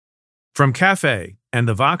From Cafe and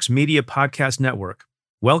the Vox Media Podcast Network,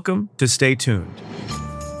 welcome to Stay Tuned.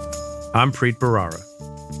 I'm Preet Bharara.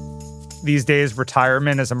 These days,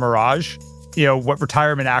 retirement is a mirage. What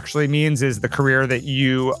retirement actually means is the career that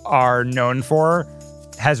you are known for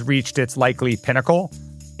has reached its likely pinnacle,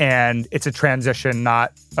 and it's a transition,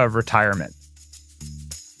 not a retirement.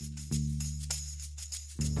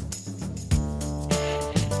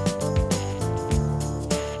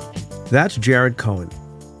 That's Jared Cohen.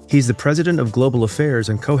 He's the president of Global Affairs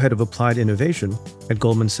and co-head of Applied Innovation at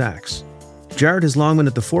Goldman Sachs. Jared has long been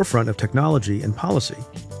at the forefront of technology and policy.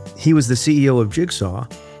 He was the CEO of Jigsaw,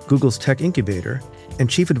 Google's tech incubator, and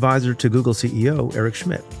chief advisor to Google CEO Eric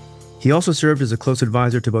Schmidt. He also served as a close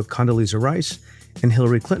advisor to both Condoleezza Rice and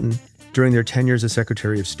Hillary Clinton during their tenures as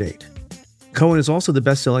Secretary of State. Cohen is also the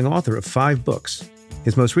best-selling author of 5 books.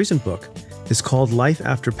 His most recent book is called Life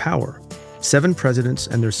After Power: 7 Presidents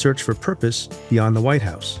and Their Search for Purpose Beyond the White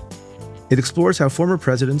House. It explores how former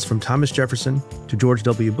presidents from Thomas Jefferson to George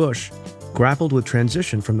W. Bush grappled with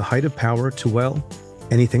transition from the height of power to, well,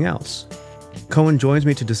 anything else. Cohen joins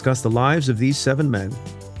me to discuss the lives of these 7 men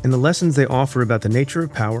and the lessons they offer about the nature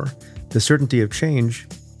of power, the certainty of change,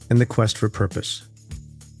 and the quest for purpose.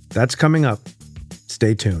 That's coming up.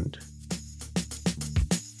 Stay tuned.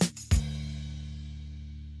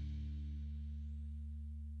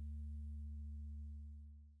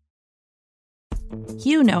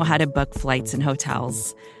 You know how to book flights and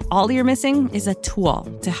hotels. All you're missing is a tool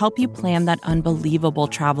to help you plan that unbelievable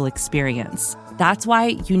travel experience. That's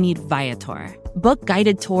why you need Viator. Book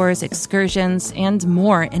guided tours, excursions, and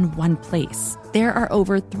more in one place. There are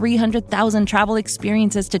over 300,000 travel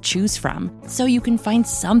experiences to choose from, so you can find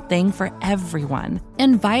something for everyone.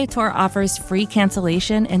 And Viator offers free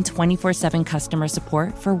cancellation and 24/7 customer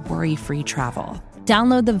support for worry-free travel.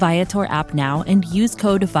 Download the Viator app now and use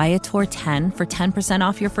code Viator10 for 10%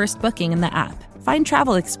 off your first booking in the app. Find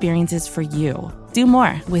travel experiences for you. Do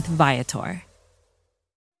more with Viator.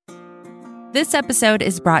 This episode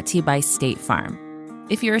is brought to you by State Farm.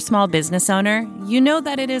 If you're a small business owner, you know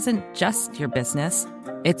that it isn't just your business,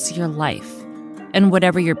 it's your life. And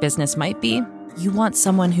whatever your business might be, you want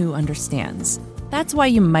someone who understands. That's why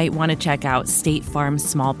you might want to check out State Farm's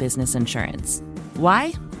small business insurance.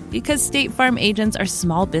 Why? Because State Farm agents are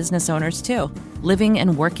small business owners too, living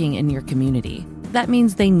and working in your community. That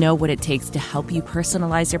means they know what it takes to help you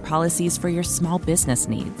personalize your policies for your small business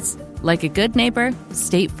needs. Like a good neighbor,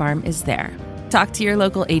 State Farm is there. Talk to your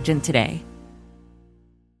local agent today.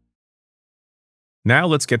 Now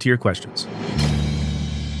let's get to your questions.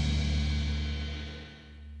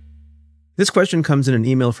 This question comes in an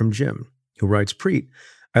email from Jim, who writes, Preet,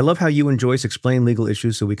 I love how you and Joyce explain legal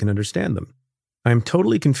issues so we can understand them. I am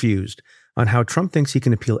totally confused on how Trump thinks he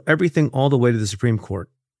can appeal everything all the way to the Supreme Court.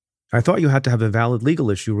 I thought you had to have a valid legal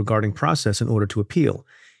issue regarding process in order to appeal.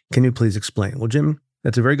 Can you please explain? Well, Jim,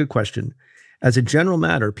 that's a very good question. As a general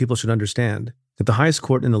matter, people should understand that the highest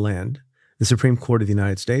court in the land, the Supreme Court of the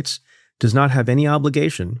United States, does not have any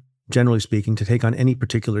obligation, generally speaking, to take on any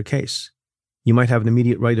particular case. You might have an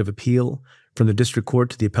immediate right of appeal from the district court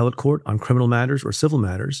to the appellate court on criminal matters or civil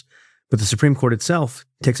matters, but the Supreme Court itself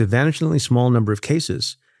takes a vanishingly small number of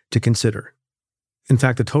cases to consider. In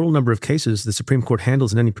fact, the total number of cases the Supreme Court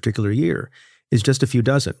handles in any particular year is just a few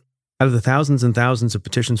dozen, out of the thousands and thousands of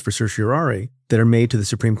petitions for certiorari that are made to the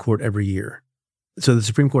Supreme Court every year. So the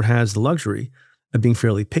Supreme Court has the luxury of being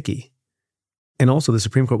fairly picky. And also, the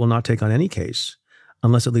Supreme Court will not take on any case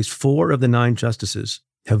unless at least 4 of the 9 justices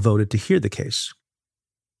have voted to hear the case.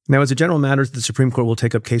 Now, as a general matter, the Supreme Court will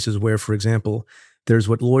take up cases where, for example, there's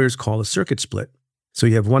what lawyers call a circuit split. So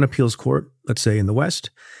you have one appeals court, let's say in the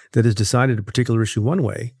West, that has decided a particular issue one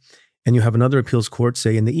way, and you have another appeals court,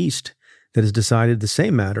 say in the East, that has decided the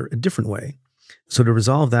same matter a different way. So to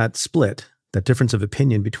resolve that split, that difference of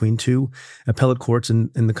opinion between 2 appellate courts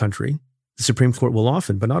in the country, the Supreme Court will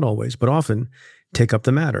often, but not always, but often, take up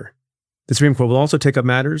the matter. The Supreme Court will also take up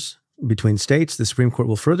matters between states. The Supreme Court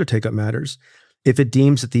will further take up matters if it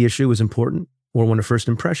deems that the issue is important or one of first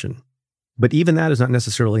impression. But even that is not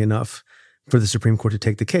necessarily enough for the Supreme Court to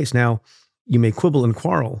take the case. Now, you may quibble and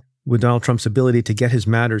quarrel with Donald Trump's ability to get his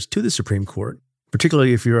matters to the Supreme Court,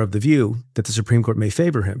 particularly if you're of the view that the Supreme Court may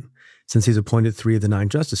favor him, since he's appointed 3 of the 9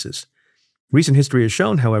 justices. Recent history has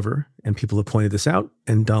shown, however, and people have pointed this out,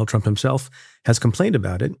 and Donald Trump himself has complained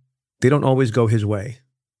about it, they don't always go his way.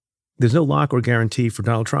 There's no lock or guarantee for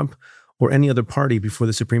Donald Trump or any other party before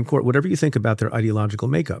the Supreme Court, whatever you think about their ideological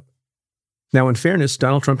makeup. Now, in fairness,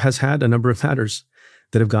 Donald Trump has had a number of matters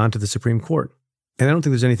that have gone to the Supreme Court. And I don't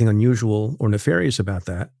think there's anything unusual or nefarious about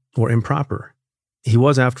that or improper. He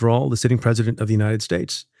was, after all, the sitting president of the United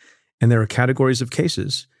States. And there are categories of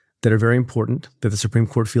cases that are very important that the Supreme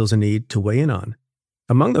Court feels a need to weigh in on.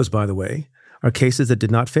 Among those, by the way, are cases that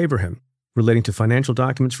did not favor him, relating to financial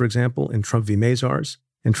documents, for example, in Trump v. Mazars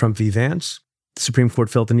and Trump v. Vance. The Supreme Court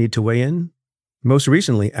felt the need to weigh in. Most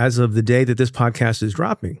recently, as of the day that this podcast is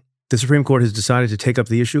dropping, the Supreme Court has decided to take up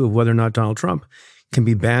the issue of whether or not Donald Trump can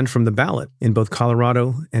be banned from the ballot in both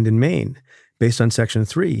Colorado and in Maine, based on Section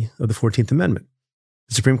 3 of the 14th Amendment.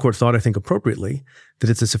 The Supreme Court thought, I think appropriately, that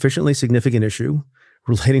it's a sufficiently significant issue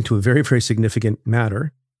relating to a very, very significant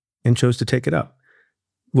matter and chose to take it up.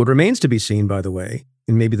 What remains to be seen, by the way,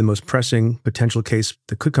 and maybe the most pressing potential case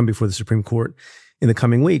that could come before the Supreme Court in the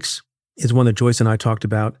coming weeks, is one that Joyce and I talked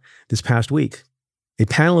about this past week. A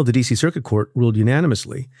panel of the D.C. Circuit Court ruled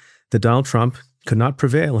unanimously that Donald Trump could not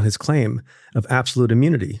prevail on his claim of absolute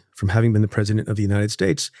immunity from having been the president of the United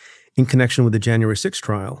States in connection with the January 6th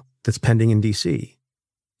trial that's pending in D.C.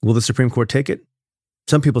 Will the Supreme Court take it?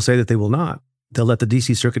 Some people say that they will not. They'll let the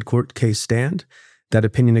D.C. Circuit Court case stand, that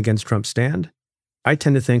opinion against Trump stand. I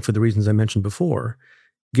tend to think, for the reasons I mentioned before,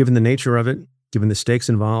 given the nature of it, given the stakes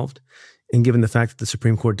involved, and given the fact that the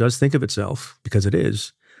Supreme Court does think of itself, because it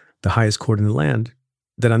is, the highest court in the land,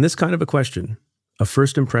 that on this kind of a question, a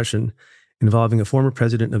first impression involving a former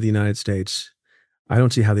president of the United States, I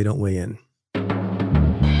don't see how they don't weigh in.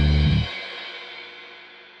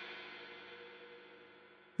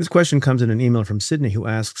 This question comes in an email from Sydney, who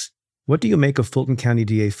asks, what do you make of Fulton County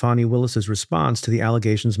DA Fani Willis's response to the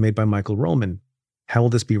allegations made by Michael Roman? How will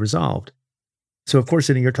this be resolved? So, of course,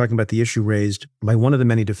 Sydney, you're talking about the issue raised by one of the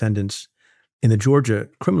many defendants in the Georgia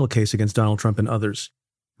criminal case against Donald Trump and others.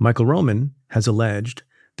 Michael Roman has alleged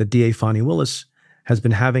that DA Fani Willis has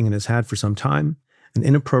been having and has had for some time an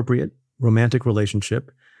inappropriate romantic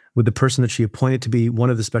relationship with the person that she appointed to be one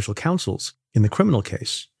of the special counsels in the criminal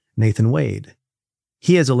case, Nathan Wade.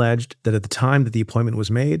 He has alleged that at the time that the appointment was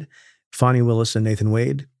made, Fani Willis and Nathan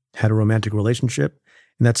Wade had a romantic relationship,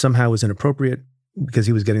 and that somehow was inappropriate because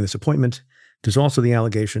he was getting this appointment. There's also the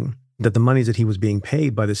allegation that the monies that he was being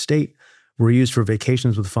paid by the state were used for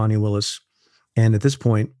vacations with Fani Willis. And at this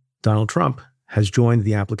point, Donald Trump has joined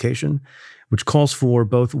the application, which calls for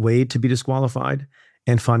both Wade to be disqualified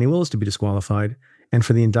and Fani Willis to be disqualified, and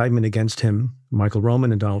for the indictment against him, Michael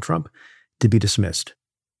Roman and Donald Trump, to be dismissed.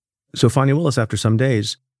 So Fani Willis, after some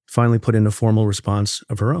days, finally put in a formal response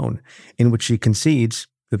of her own, in which she concedes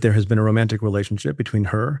that there has been a romantic relationship between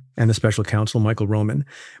her and the special counsel, Michael Roman,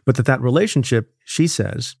 but that relationship, she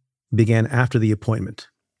says, began after the appointment.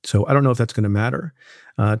 So I don't know if that's going to matter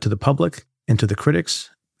to the public and to the critics.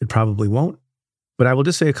 It probably won't. But I will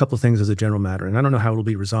just say a couple of things as a general matter, and I don't know how it'll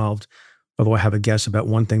be resolved, although I have a guess about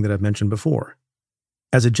one thing that I've mentioned before.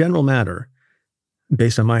 As a general matter,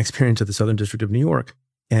 based on my experience at the Southern District of New York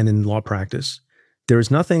and in law practice, there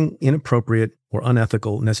is nothing inappropriate or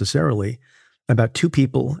unethical necessarily about two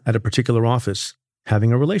people at a particular office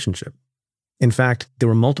having a relationship. In fact, there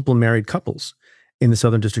were multiple married couples in the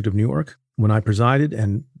Southern District of New York when I presided,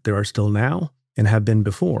 and there are still now and have been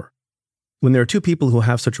before. When there are two people who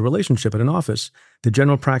have such a relationship at an office, the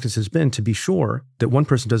general practice has been to be sure that one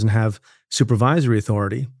person doesn't have supervisory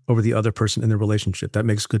authority over the other person in the relationship. That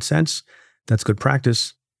makes good sense. That's good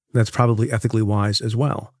practice. That's probably ethically wise as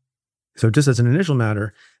well. So just as an initial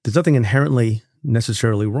matter, there's nothing inherently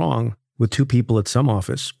necessarily wrong with two people at some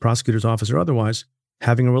office, prosecutor's office or otherwise,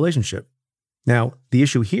 having a relationship. Now, the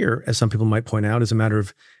issue here, as some people might point out, is a matter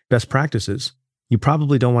of best practices. You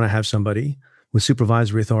probably don't want to have somebody with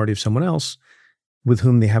supervisory authority of someone else with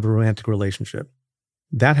whom they have a romantic relationship.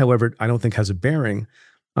 That, however, I don't think has a bearing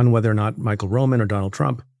on whether or not Michael Roman or Donald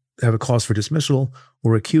Trump have a cause for dismissal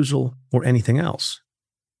or recusal or anything else.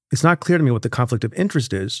 It's not clear to me what the conflict of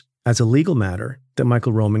interest is as a legal matter that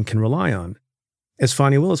Michael Roman can rely on. As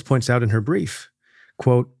Fani Willis points out in her brief,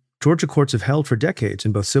 quote, Georgia courts have held for decades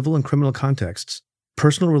in both civil and criminal contexts,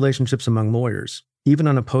 personal relationships among lawyers, even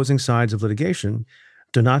on opposing sides of litigation,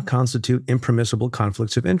 do not constitute impermissible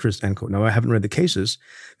conflicts of interest, end quote. Now, I haven't read the cases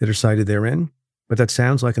that are cited therein, but that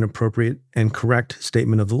sounds like an appropriate and correct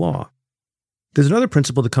statement of the law. There's another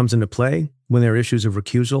principle that comes into play when there are issues of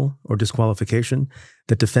recusal or disqualification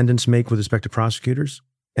that defendants make with respect to prosecutors,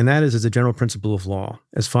 and that is as a general principle of law.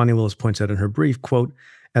 As Fani Willis points out in her brief, quote,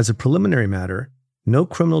 as a preliminary matter, no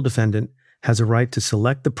criminal defendant has a right to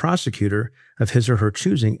select the prosecutor of his or her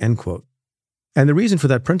choosing, end quote. And the reason for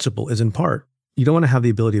that principle is in part, you don't want to have the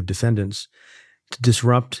ability of defendants to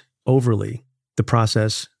disrupt overly the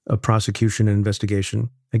process of prosecution and investigation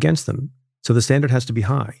against them. So the standard has to be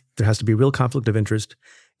high. There has to be real conflict of interest.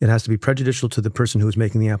 It has to be prejudicial to the person who is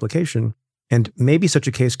making the application. And maybe such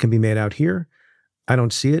a case can be made out here. I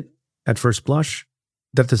don't see it at first blush.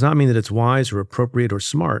 That does not mean that it's wise or appropriate or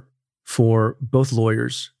smart for both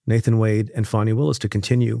lawyers, Nathan Wade and Fani Willis, to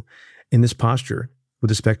continue in this posture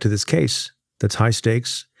with respect to this case that's high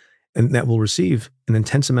stakes and that will receive an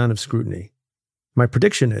intense amount of scrutiny. My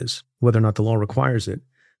prediction is, whether or not the law requires it,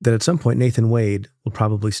 that at some point Nathan Wade will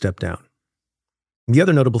probably step down. The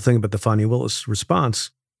other notable thing about the Fani Willis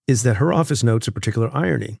response is that her office notes a particular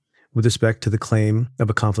irony with respect to the claim of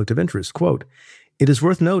a conflict of interest. Quote, "It is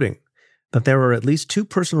worth noting that there are at least two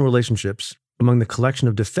personal relationships among the collection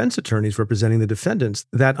of defense attorneys representing the defendants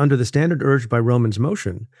that, under the standard urged by Roman's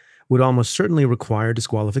motion, would almost certainly require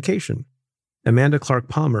disqualification. Amanda Clark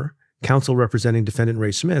Palmer, counsel representing defendant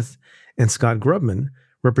Ray Smith, and Scott Grubman,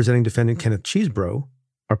 representing defendant Kenneth Chesebro,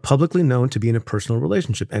 are publicly known to be in a personal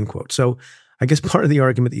relationship," end quote. So I guess part of the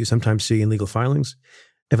argument that you sometimes see in legal filings,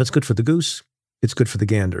 if it's good for the goose, it's good for the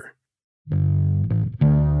gander.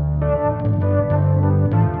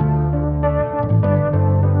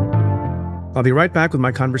 I'll be right back with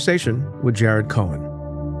my conversation with Jared Cohen.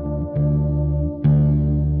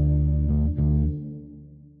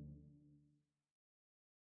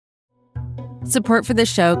 Support for this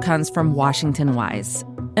show comes from Washington Wise,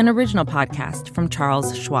 an original podcast from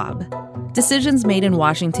Charles Schwab. Decisions made in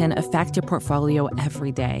Washington affect your portfolio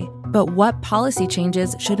every day. But what policy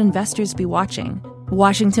changes should investors be watching?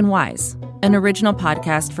 Washington Wise, an original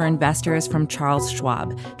podcast for investors from Charles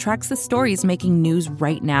Schwab, tracks the stories making news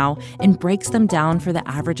right now and breaks them down for the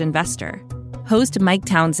average investor. Host Mike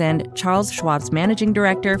Townsend, Charles Schwab's managing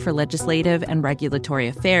director for legislative and regulatory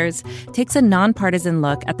affairs, takes a nonpartisan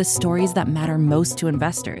look at the stories that matter most to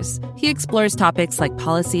investors. He explores topics like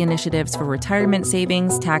policy initiatives for retirement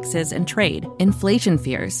savings, taxes, and trade, inflation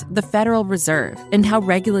fears, the Federal Reserve, and how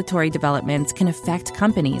regulatory developments can affect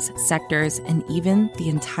companies, sectors, and even the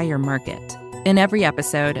entire market. In every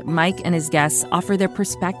episode, Mike and his guests offer their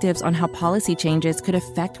perspectives on how policy changes could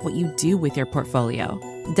affect what you do with your portfolio.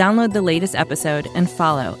 Download the latest episode and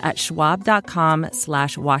follow at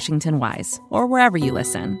schwab.com/WashingtonWise or wherever you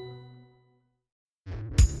listen.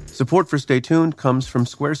 Support for Stay Tuned comes from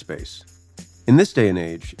Squarespace. In this day and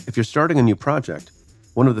age, if you're starting a new project,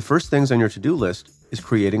 one of the first things on your to-do list is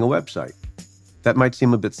creating a website. That might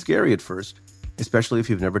seem a bit scary at first, especially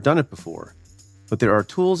if you've never done it before. But there are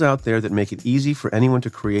tools out there that make it easy for anyone to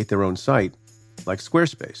create their own site, like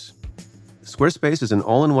Squarespace. Squarespace is an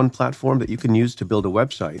all-in-one platform that you can use to build a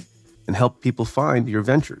website and help people find your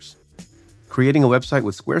ventures. Creating a website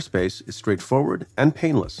with Squarespace is straightforward and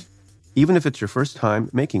painless, even if it's your first time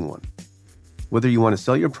making one. Whether you want to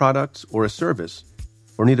sell your products or a service,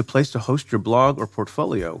 or need a place to host your blog or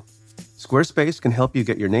portfolio, Squarespace can help you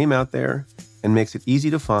get your name out there and makes it easy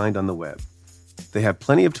to find on the web. They have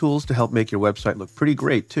plenty of tools to help make your website look pretty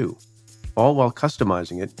great, too, all while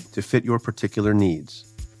customizing it to fit your particular needs.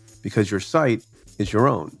 Because your site is your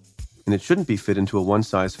own, and it shouldn't be fit into a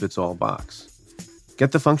one-size-fits-all box.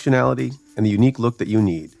 Get the functionality and the unique look that you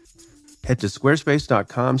need. Head to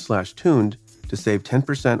squarespace.com/tuned to save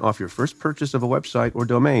 10% off your first purchase of a website or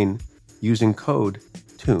domain using code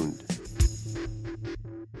TUNED.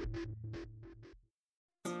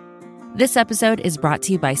 This episode is brought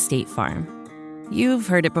to you by State Farm. You've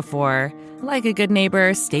heard it before. Like a good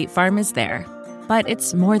neighbor, State Farm is there. But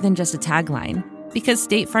it's more than just a tagline, because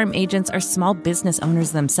State Farm agents are small business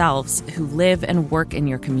owners themselves who live and work in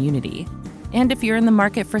your community. And if you're in the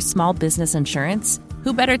market for small business insurance,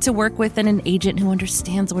 who better to work with than an agent who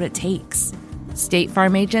understands what it takes? State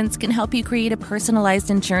Farm agents can help you create a personalized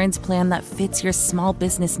insurance plan that fits your small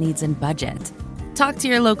business needs and budget. Talk to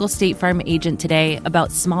your local State Farm agent today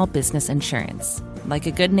about small business insurance. Like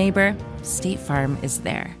a good neighbor, State Farm is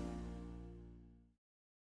there.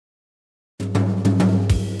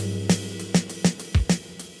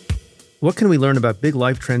 What can we learn about big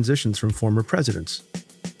life transitions from former presidents?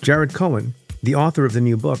 Jared Cohen, the author of the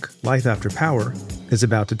new book, Life After Power, is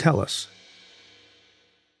about to tell us.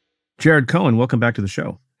 Jared Cohen, welcome back to the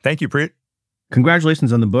show. Thank you, Preet.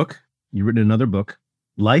 Congratulations on the book. You've written another book,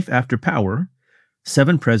 Life After Power,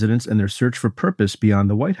 7 Presidents and Their Search for Purpose Beyond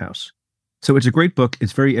the White House. So it's a great book.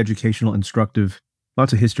 It's very educational, instructive,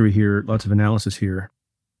 lots of history here, lots of analysis here.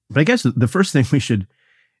 But I guess the first thing we should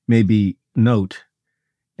maybe note,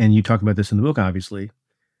 and you talk about this in the book, obviously,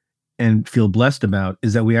 and feel blessed about,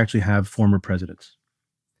 is that we actually have former presidents.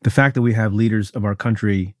 The fact that we have leaders of our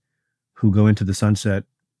country who go into the sunset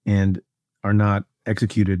and are not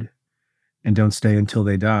executed and don't stay until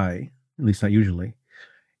they die, at least not usually,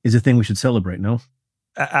 is a thing we should celebrate, no?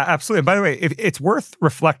 Absolutely. By the way, it's worth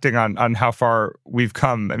reflecting on how far we've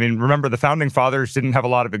come. I mean, remember, the founding fathers didn't have a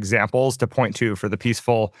lot of examples to point to for the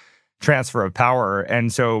peaceful transfer of power.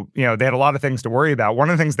 And so, they had a lot of things to worry about. One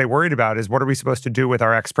of the things they worried about is, what are we supposed to do with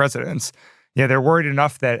our ex-presidents? They're worried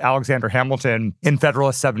enough that Alexander Hamilton in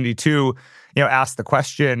Federalist 72, asked the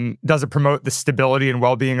question, does it promote the stability and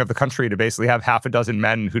well-being of the country to basically have half a dozen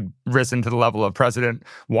men who'd risen to the level of president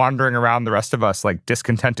wandering around the rest of us like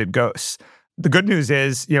discontented ghosts? The good news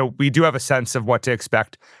is, we do have a sense of what to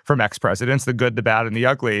expect from ex-presidents, the good, the bad, and the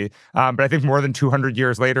ugly. But I think more than 200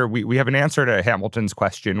 years later, we have an answer to Hamilton's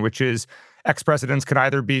question, which is ex-presidents can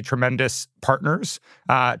either be tremendous partners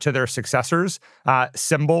to their successors,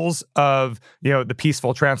 symbols of, the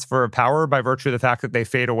peaceful transfer of power by virtue of the fact that they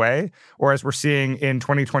fade away, or as we're seeing in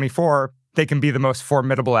 2024, they can be the most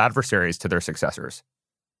formidable adversaries to their successors.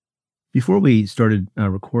 Before we started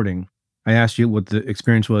recording, I asked you what the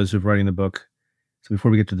experience was of writing the book. So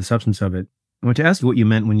before we get to the substance of it, I want to ask you what you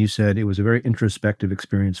meant when you said it was a very introspective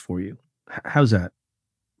experience for you. How's that?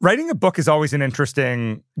 Writing a book is always an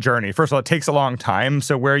interesting journey. First of all, it takes a long time.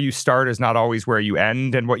 So where you start is not always where you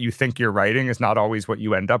end, and what you think you're writing is not always what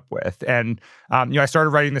you end up with. And, I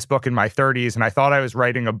started writing this book in my 30s, and I thought I was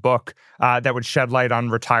writing a book that would shed light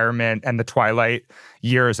on retirement and the twilight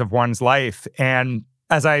years of one's life. And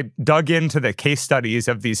as I dug into the case studies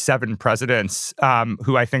of these 7 presidents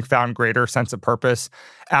who I think found greater sense of purpose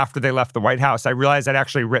after they left the White House, I realized I'd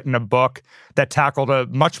actually written a book that tackled a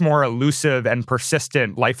much more elusive and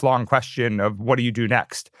persistent lifelong question of what do you do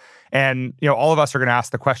next? And, all of us are going to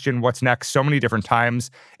ask the question, what's next, so many different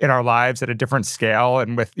times in our lives at a different scale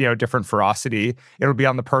and with, different ferocity. It'll be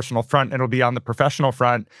on the personal front, it'll be on the professional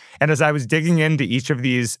front. And as I was digging into each of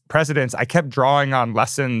these presidents, I kept drawing on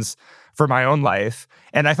lessons for my own life.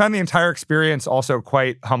 And I found the entire experience also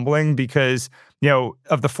quite humbling because,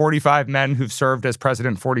 of the 45 men who've served as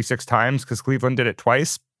president 46 times, because Cleveland did it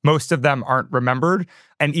twice, most of them aren't remembered,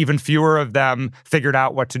 and even fewer of them figured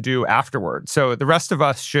out what to do afterward. So the rest of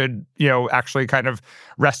us should, actually kind of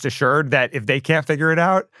rest assured that if they can't figure it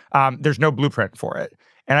out, there's no blueprint for it.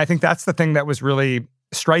 And I think that's the thing that was really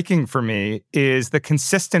striking for me is the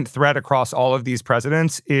consistent thread across all of these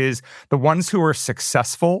presidents is the ones who were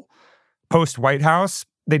successful post-White House,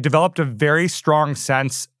 they developed a very strong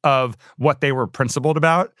sense of what they were principled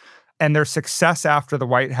about, and their success after the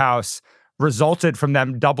White House resulted from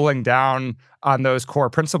them doubling down on those core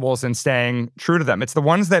principles and staying true to them. It's the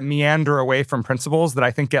ones that meander away from principles that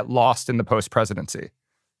I think get lost in the post-presidency.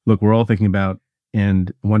 Look, we're all thinking about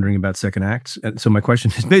and wondering about second acts. And so my question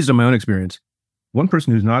is based on my own experience. One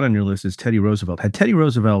person who's not on your list is Teddy Roosevelt. Had Teddy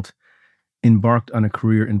Roosevelt embarked on a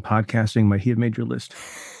career in podcasting, might he have made your list?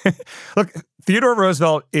 Look, Theodore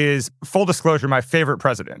Roosevelt is, full disclosure, my favorite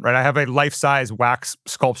president, right? I have a life-size wax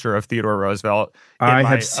sculpture of Theodore Roosevelt in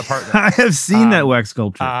my apartment. I have seen that wax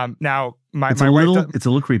sculpture. Now, it's a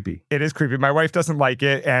little creepy. It is creepy. My wife doesn't like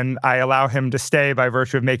it, and I allow him to stay by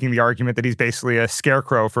virtue of making the argument that he's basically a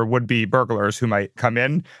scarecrow for would-be burglars who might come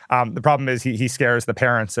in. The problem is he scares the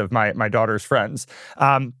parents of my daughter's friends.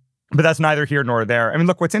 But that's neither here nor there. I mean,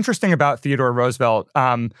 look, what's interesting about Theodore Roosevelt,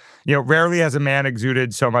 rarely has a man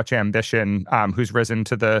exuded so much ambition who's risen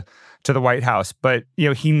to the White House. But,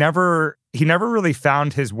 he never really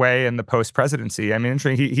found his way in the post-presidency. I mean,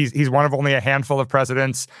 he's one of only a handful of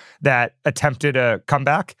presidents that attempted a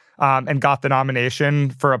comeback and got the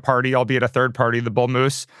nomination for a party, albeit a third party, the Bull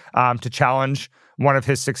Moose, to challenge one of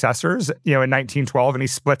his successors, in 1912. And he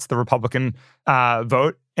splits the Republican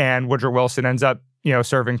vote, and Woodrow Wilson ends up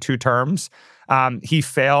serving 2 terms. He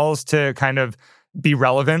fails to kind of be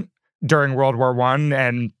relevant during World War I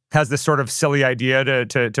and has this sort of silly idea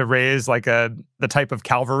to raise like the type of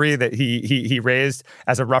cavalry that he raised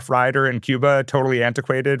as a Rough Rider in Cuba, totally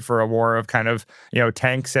antiquated for a war of kind of,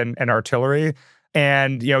 tanks and artillery.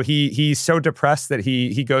 And, he's so depressed that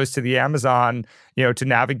he goes to the Amazon, to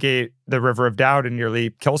navigate the River of Doubt and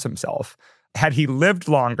nearly kills himself. Had he lived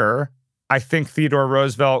longer, I think Theodore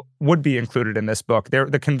Roosevelt would be included in this book.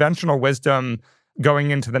 The conventional wisdom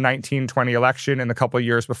going into the 1920 election and the couple of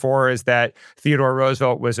years before is that Theodore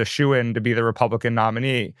Roosevelt was a shoo-in to be the Republican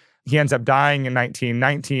nominee. He ends up dying in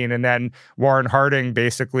 1919, and then Warren Harding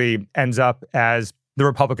basically ends up as the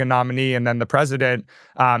Republican nominee and then the president.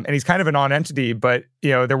 And he's kind of a non-entity, but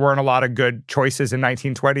there weren't a lot of good choices in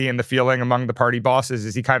 1920, and the feeling among the party bosses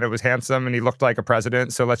is he kind of was handsome and he looked like a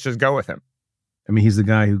president, so let's just go with him. I mean, he's the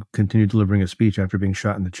guy who continued delivering a speech after being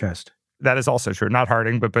shot in the chest. That is also true. Not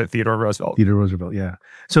Harding, but Theodore Roosevelt. Theodore Roosevelt, yeah.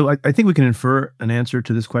 So I think we can infer an answer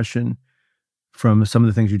to this question from some of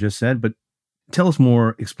the things you just said, but tell us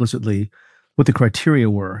more explicitly what the criteria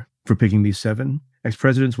were for picking these 7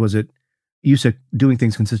 ex-presidents. Was it, you said, doing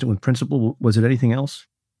things consistent with principle? Was it anything else?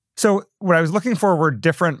 So what I was looking for were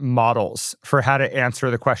different models for how to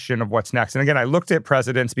answer the question of what's next. And again, I looked at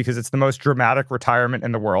presidents because it's the most dramatic retirement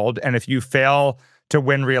in the world. And if you fail to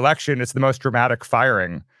win re-election, it's the most dramatic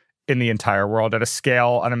firing in the entire world at a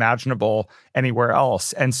scale unimaginable anywhere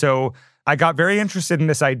else. And so I got very interested in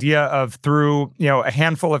this idea of through, a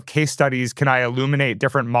handful of case studies, can I illuminate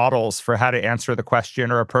different models for how to answer the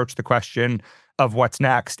question or approach the question of what's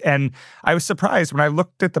next? And I was surprised when I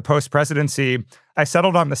looked at the post-presidency, I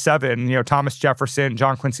settled on the 7, Thomas Jefferson,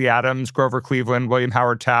 John Quincy Adams, Grover Cleveland, William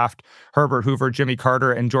Howard Taft, Herbert Hoover, Jimmy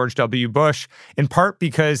Carter, and George W. Bush, in part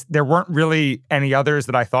because there weren't really any others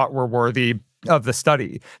that I thought were worthy of the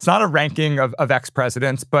study. It's not a ranking of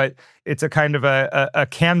ex-presidents, but it's a kind of a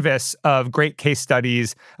canvas of great case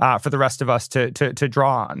studies for the rest of us to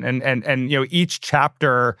draw on. And each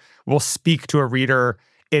chapter will speak to a reader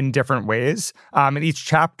in different ways. And each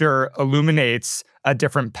chapter illuminates a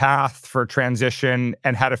different path for transition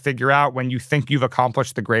and how to figure out when you think you've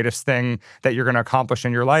accomplished the greatest thing that you're going to accomplish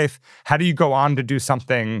in your life, how do you go on to do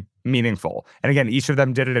something meaningful? And again, each of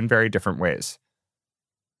them did it in very different ways.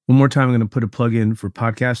 One more time, I'm going to put a plug in for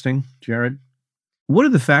podcasting. Jared, what are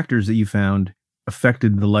the factors that you found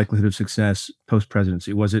affected the likelihood of success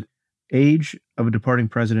post-presidency? Was it age of a departing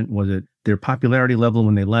president? Was it their popularity level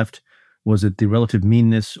when they left? Was it the relative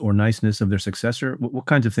meanness or niceness of their successor? What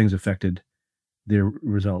kinds of things affected their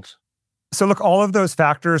results? So look, all of those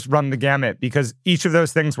factors run the gamut because each of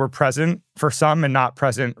those things were present for some and not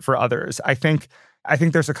present for others. I think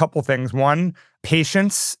there's a couple things. One,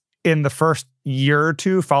 patience in the first year or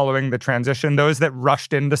two following the transition. Those that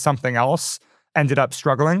rushed into something else ended up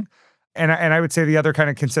struggling. And I would say the other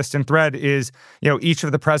kind of consistent thread is, each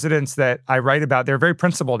of the presidents that I write about, they're very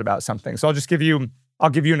principled about something. So I'll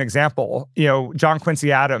give you an example. John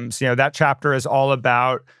Quincy Adams, that chapter is all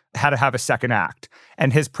about how to have a second act.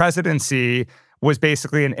 And his presidency was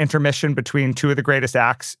basically an intermission between two of the greatest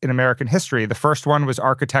acts in American history. The first one was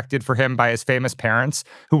architected for him by his famous parents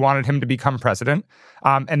who wanted him to become president.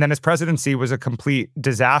 And then his presidency was a complete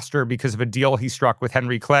disaster because of a deal he struck with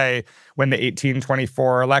Henry Clay when the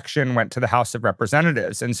 1824 election went to the House of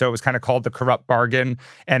Representatives. And so it was kind of called the corrupt bargain,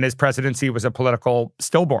 and his presidency was a political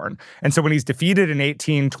stillborn. And so when he's defeated in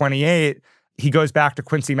 1828, he goes back to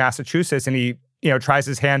Quincy, Massachusetts, and he tries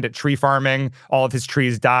his hand at tree farming. All of his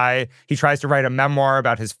trees die. He tries to write a memoir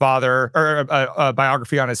about his father, or a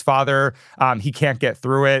biography on his father. He can't get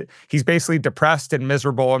through it. He's basically depressed and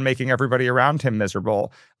miserable and making everybody around him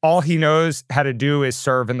miserable. All he knows how to do is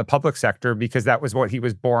serve in the public sector because that was what he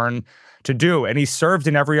was born to do. And he's served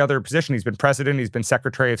in every other position. He's been president. He's been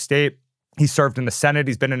Secretary of State. He's served in the Senate.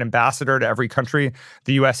 He's been an ambassador to every country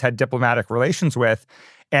the U.S. had diplomatic relations with.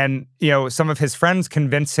 And, some of his friends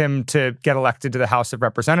convince him to get elected to the House of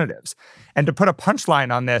Representatives. And to put a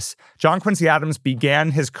punchline on this, John Quincy Adams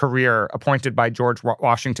began his career appointed by George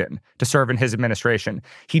Washington to serve in his administration.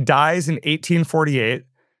 He dies in 1848,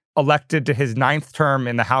 elected to his 9th term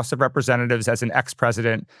in the House of Representatives as an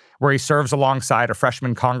ex-president, where he serves alongside a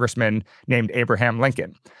freshman congressman named Abraham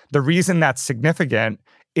Lincoln. The reason that's significant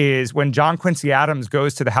is when John Quincy Adams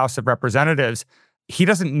goes to the House of Representatives, he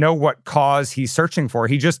doesn't know what cause he's searching for.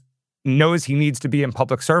 He just knows he needs to be in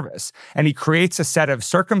public service. And he creates a set of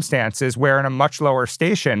circumstances where in a much lower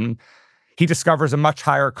station, he discovers a much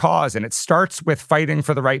higher cause. And it starts with fighting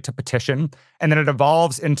for the right to petition. And then it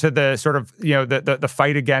evolves into the sort of, the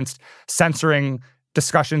fight against censoring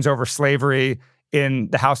discussions over slavery in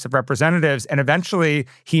the House of Representatives. And eventually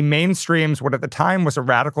he mainstreams what at the time was a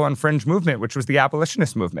radical and fringe movement, which was the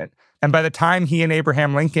abolitionist movement. And by the time he and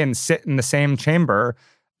Abraham Lincoln sit in the same chamber,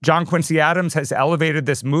 John Quincy Adams has elevated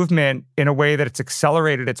this movement in a way that it's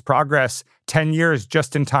accelerated its progress 10 years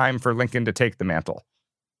just in time for Lincoln to take the mantle.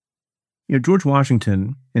 George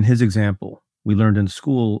Washington and his example, we learned in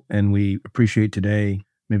school and we appreciate today,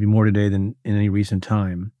 maybe more today than in any recent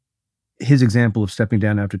time. His example of stepping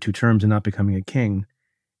down after 2 terms and not becoming a king,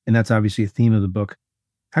 and that's obviously a theme of the book.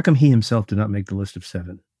 How come he himself did not make the list of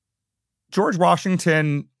 7? George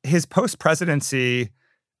Washington, his post-presidency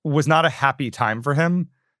was not a happy time for him,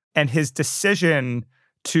 and his decision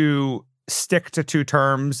to stick to 2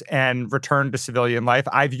 terms and return to civilian life,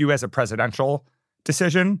 I view as a presidential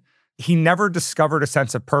decision. He never discovered a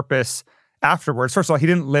sense of purpose afterwards. First of all, he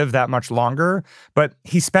didn't live that much longer, but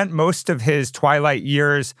he spent most of his twilight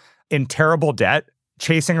years in terrible debt,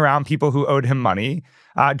 chasing around people who owed him money.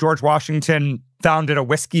 George Washington founded a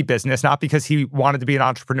whiskey business, not because he wanted to be an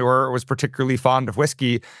entrepreneur or was particularly fond of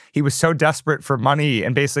whiskey. He was so desperate for money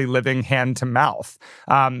and basically living hand to mouth.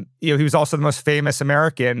 He was also the most famous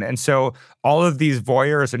American. And so all of these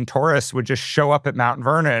voyeurs and tourists would just show up at Mount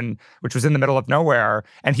Vernon, which was in the middle of nowhere,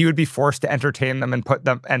 and he would be forced to entertain them and put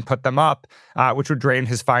them up, which would drain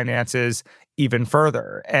his finances even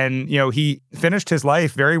further. And, he finished his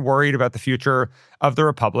life very worried about the future of the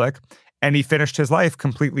Republic. and he finished his life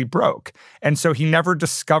completely broke. And so he never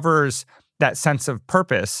discovers that sense of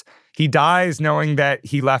purpose. He dies knowing that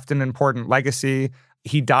he left an important legacy.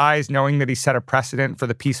 He dies knowing that he set a precedent for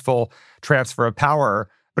the peaceful transfer of power,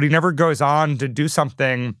 but he never goes on to do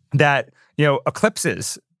something that,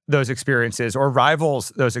 eclipses those experiences or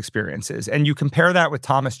rivals those experiences. And you compare that with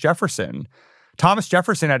Thomas Jefferson. Thomas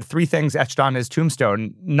Jefferson had 3 things etched on his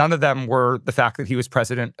tombstone. None of them were the fact that he was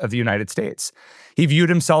president of the United States. He viewed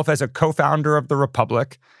himself as a co-founder of the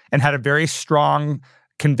Republic and had a very strong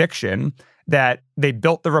conviction that they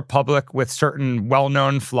built the Republic with certain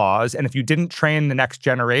well-known flaws, and if you didn't train the next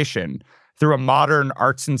generation through a modern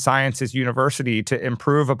arts and sciences university to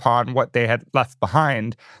improve upon what they had left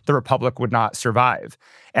behind, the Republic would not survive.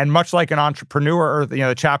 And much like an entrepreneur,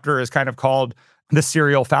 the chapter is kind of called the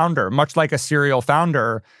serial founder. Much like a serial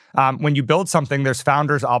founder, when you build something, there's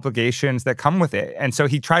founders' obligations that come with it. And so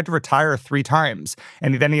he tried to retire 3 times,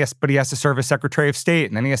 and then he has to serve as Secretary of State,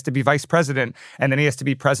 and then he has to be vice president, and then he has to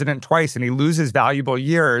be president twice, and he loses valuable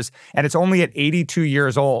years. And it's only at 82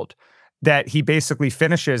 years old that he basically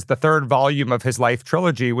finishes the 3rd volume of his life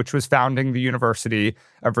trilogy, which was founding the University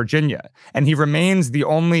of Virginia. And he remains the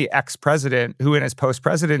only ex-president who, in his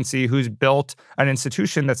post-presidency, who's built an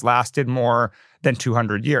institution that's lasted more than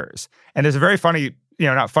 200 years. And there's a very funny,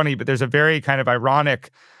 not funny, but there's a very kind of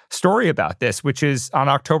ironic story about this, which is on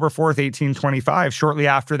October 4th, 1825, shortly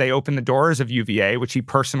after they open the doors of UVA, which he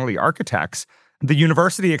personally architects, the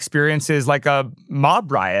university experiences like a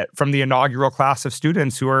mob riot from the inaugural class of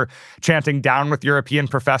students who are chanting "Down with European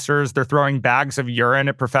professors." They're throwing bags of urine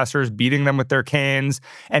at professors, beating them with their canes.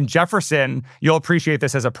 And Jefferson, you'll appreciate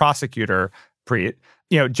this as a prosecutor, Preet,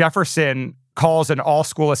 Jefferson calls an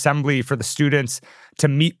all-school assembly for the students to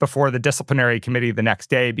meet before the disciplinary committee the next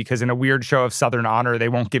day because in a weird show of Southern honor, they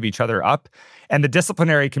won't give each other up. And the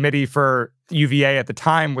disciplinary committee for UVA at the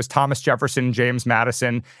time was Thomas Jefferson, James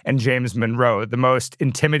Madison, and James Monroe, the most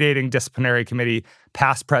intimidating disciplinary committee,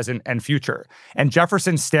 past, present, and future. And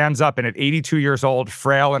Jefferson stands up and at 82 years old,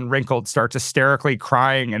 frail and wrinkled, starts hysterically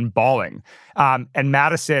crying and bawling. And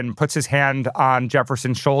Madison puts his hand on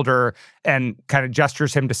Jefferson's shoulder and kind of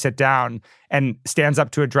gestures him to sit down and stands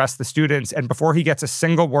up to address the students. And before he gets a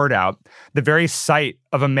single word out, the very sight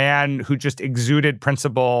of a man who just exuded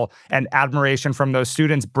principle and admiration from those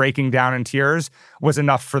students breaking down in tears was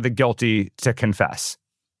enough for the guilty to confess.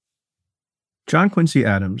 John Quincy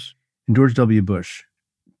Adams and George W. Bush,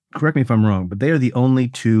 correct me if I'm wrong, but they are the only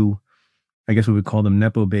 2, I guess we would call them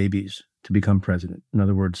Nepo babies, to become president. In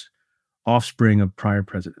other words, offspring of prior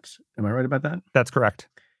presidents. Am I right about that? That's correct.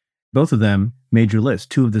 Both of them made your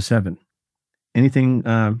list, 2 of the 7. Anything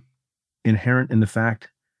inherent in the fact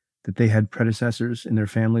that they had predecessors in their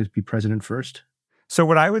families be president first? So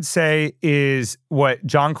what I would say is what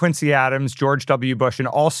John Quincy Adams, George W. Bush, and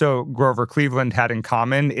also Grover Cleveland had in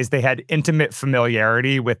common is they had intimate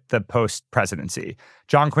familiarity with the post-presidency.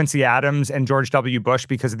 John Quincy Adams and George W. Bush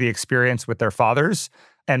because of the experience with their fathers.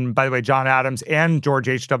 And by the way, John Adams and George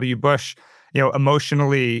H.W. Bush,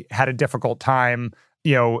 emotionally had a difficult time,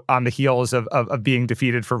 on the heels of being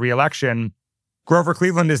defeated for re-election. Grover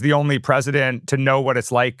Cleveland is the only president to know what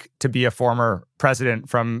it's like to be a former president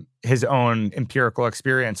from his own empirical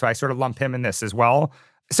experience. So I sort of lump him in this as well.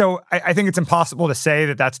 So I think it's impossible to say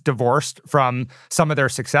that that's divorced from some of their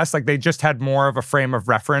success. Like they just had more of a frame of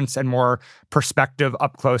reference and more perspective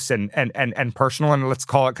up close and personal, and let's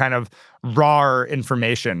call it kind of raw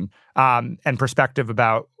information and perspective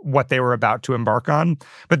about what they were about to embark on.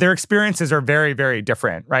 But their experiences are very, very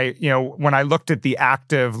different, right? When I looked at the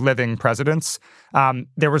active living presidents,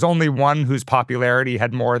 there was only one whose popularity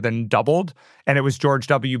had more than doubled, and it was George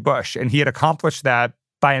W. Bush. And he had accomplished that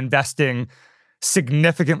by investing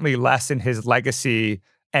significantly less in his legacy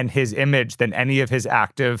and his image than any of his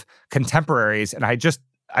active contemporaries. And I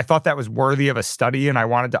thought that was worthy of a study, and I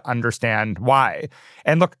wanted to understand why.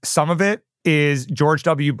 And look, some of it is George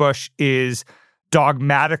W. Bush is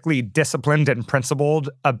dogmatically disciplined and principled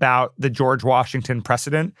about the George Washington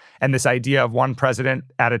precedent and this idea of one president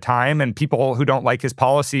at a time. And people who don't like his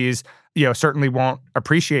policies, certainly won't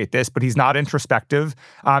appreciate this, but he's not introspective,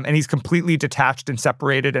 and he's completely detached and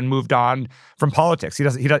separated and moved on from politics. He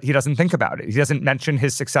doesn't think about it. He doesn't mention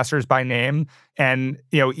his successors by name. And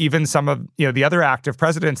even some of the other active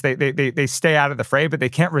presidents, they stay out of the fray, but they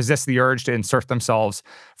can't resist the urge to insert themselves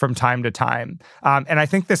from time to time. And I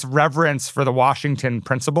think this reverence for the Washington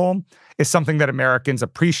principle is something that Americans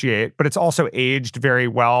appreciate, but it's also aged very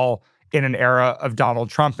well in an era of Donald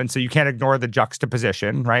Trump. And so you can't ignore the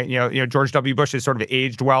juxtaposition, right? George W. Bush has sort of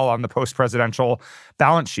aged well on the post-presidential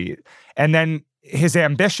balance sheet. And then his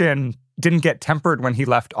ambition didn't get tempered when he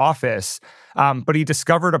left office, but he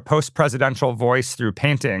discovered a post-presidential voice through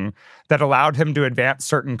painting that allowed him to advance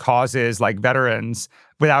certain causes like veterans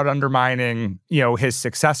without undermining, his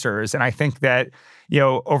successors. And I think that,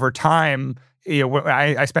 over time,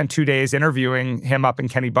 I spent 2 days interviewing him up in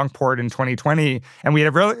Kennebunkport in 2020, and we had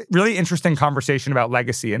a really, really interesting conversation about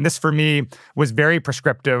legacy. And this, for me, was very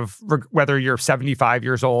prescriptive, whether you're 75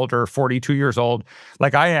 years old or 42 years old,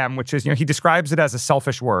 like I am, which is, he describes it as a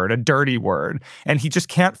selfish word, a dirty word. And he just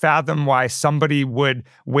can't fathom why somebody would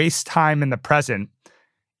waste time in the present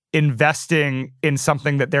investing in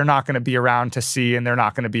something that they're not going to be around to see and they're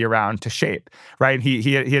not going to be around to shape, right?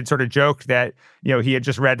 He had sort of joked that, he had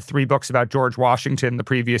just read 3 books about George Washington the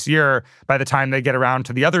previous year. By the time they get around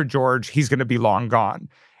to the other George, he's going to be long gone.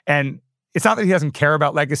 And it's not that he doesn't care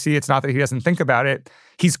about legacy. It's not that he doesn't think about it.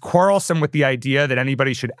 He's quarrelsome with the idea that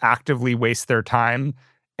anybody should actively waste their time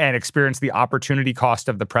and experience the opportunity cost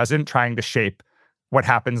of the present trying to shape what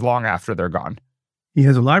happens long after they're gone. He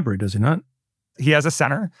has a library, does he not? He has a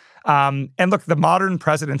center. And look, the modern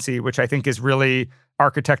presidency, which I think is really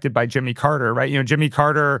architected by Jimmy Carter, right? Jimmy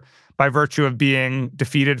Carter, by virtue of being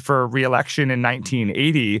defeated for re-election in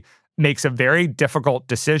 1980, makes a very difficult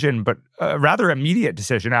decision, but a rather immediate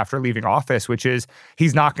decision after leaving office, which is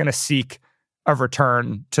he's not going to seek a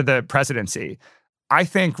return to the presidency. I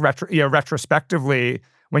think retrospectively,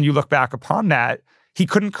 when you look back upon that, he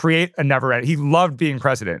couldn't create a never-ending. He loved being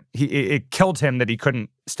president. It killed him that he couldn't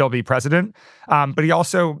still be president. But he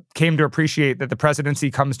also came to appreciate that the presidency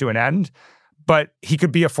comes to an end, but he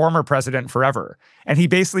could be a former president forever. And he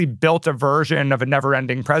basically built a version of a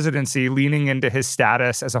never-ending presidency, leaning into his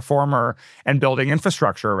status as a former and building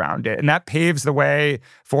infrastructure around it. And that paves the way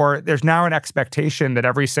for, there's now an expectation that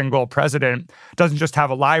every single president doesn't just have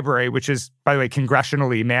a library, which is, by the way,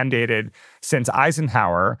 congressionally mandated since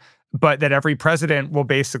Eisenhower, but that every president will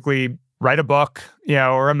basically write a book,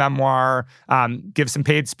 or a memoir, give some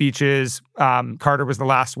paid speeches. Carter was the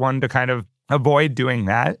last one to kind of avoid doing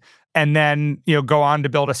that. And then, go on to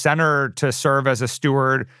build a center to serve as a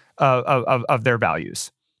steward of their values.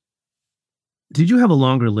 Did you have a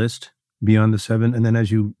longer list beyond the 7? And then as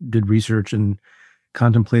you did research and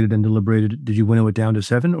contemplated and deliberated, did you winnow it down to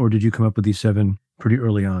 7, or did you come up with these 7 pretty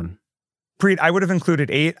early on? Preet, I would have included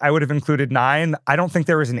 8. I would have included 9. I don't think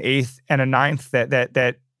there was an 8th and a 9th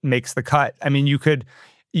that makes the cut. I mean, you could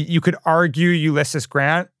argue Ulysses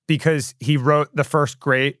Grant because he wrote the first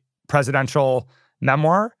great presidential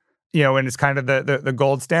memoir, and it's kind of the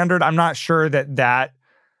gold standard. I'm not sure that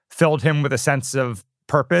filled him with a sense of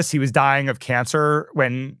purpose. He was dying of cancer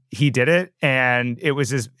when he did it, and it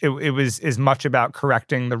was as much about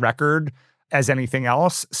correcting the record as anything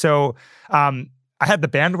else. So I had the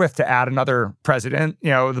bandwidth to add another president.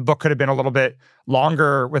 The book could have been a little bit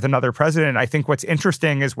longer with another president. I think what's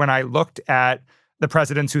interesting is when I looked at the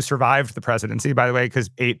presidents who survived the presidency, by the way,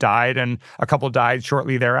 because 8 died and a couple died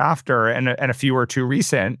shortly thereafter, and a few or 2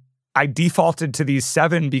 recent, I defaulted to these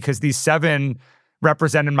 7 because these 7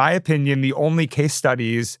 represent, in my opinion, the only case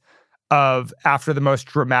studies of, after the most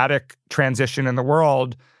dramatic transition in the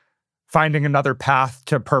world, finding another path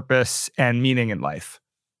to purpose and meaning in life.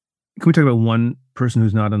 Can we talk about one person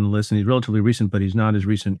who's not on the list? And he's relatively recent, but he's not as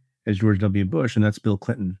recent as George W. Bush, and that's Bill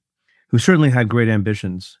Clinton, who certainly had great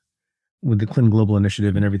ambitions with the Clinton Global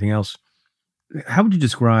Initiative and everything else. How would you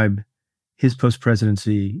describe his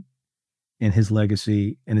post-presidency and his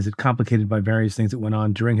legacy? And is it complicated by various things that went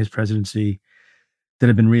on during his presidency that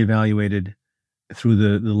have been reevaluated through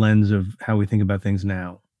the lens of how we think about things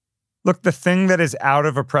now? Look, the thing that is out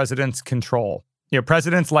of a president's control,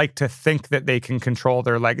 presidents like to think that they can control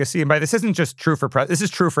their legacy. And by this isn't just true for this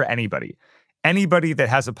is true for anybody. Anybody that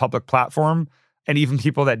has a public platform, and even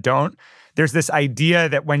people that don't, there's this idea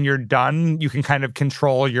that when you're done, you can kind of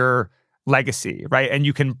control your legacy, right? And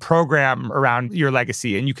you can program around your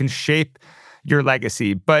legacy and you can shape your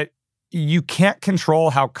legacy, but you can't control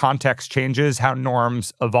how context changes, how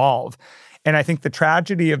norms evolve. And I think the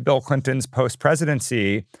tragedy of Bill Clinton's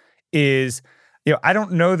post-presidency is, I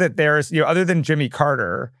don't know that there's, other than Jimmy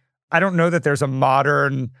Carter, I don't know that there's a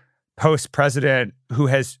modern post-president who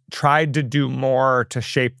has tried to do more to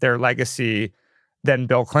shape their legacy than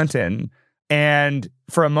Bill Clinton. And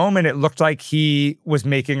for a moment, it looked like he was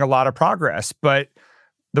making a lot of progress, but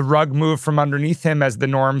the rug moved from underneath him as the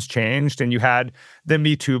norms changed, and you had the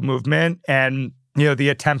Me Too movement and, the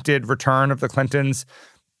attempted return of the Clintons,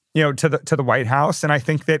 to the White House. And I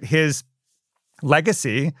think that his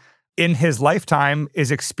legacy in his lifetime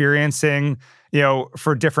is experiencing,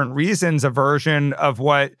 for different reasons, a version of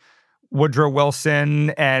what Woodrow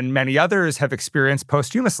Wilson and many others have experienced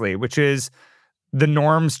posthumously, which is the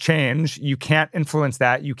norms change. You can't influence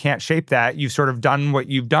that. You can't shape that. You've sort of done what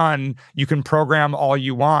you've done. You can program all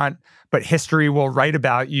you want, but history will write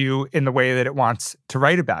about you in the way that it wants to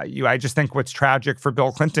write about you. I just think what's tragic for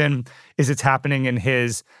Bill Clinton is it's happening in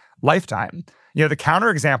his lifetime. The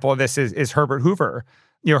counterexample of this is Herbert Hoover.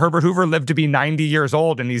 Herbert Hoover lived to be 90 years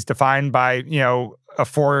old, and he's defined by, a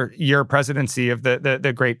 4-year presidency of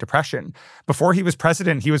the Great Depression. Before he was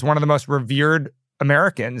president, he was one of the most revered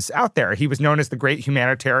Americans out there. He was known as the great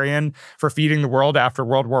humanitarian for feeding the world after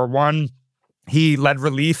World War I. He led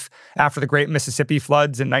relief after the Great Mississippi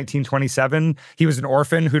floods in 1927. He was an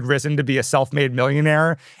orphan who'd risen to be a self-made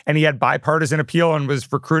millionaire, and he had bipartisan appeal and was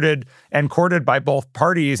recruited and courted by both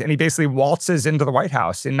parties, and he basically waltzes into the White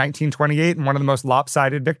House in 1928 in one of the most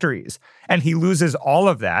lopsided victories. And he loses all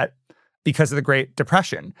of that because of the Great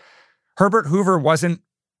Depression. Herbert Hoover wasn't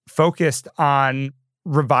focused on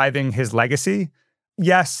reviving his legacy.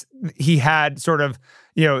 Yes, he had sort of,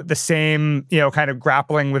 the same, kind of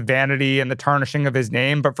grappling with vanity and the tarnishing of his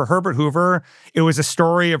name. But for Herbert Hoover, it was a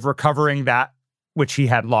story of recovering that which he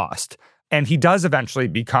had lost. And he does eventually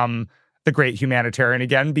become the great humanitarian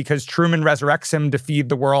again because Truman resurrects him to feed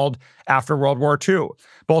the world after World War II.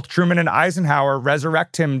 Both Truman and Eisenhower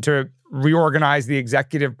resurrect him to reorganize the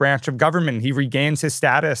executive branch of government. He regains his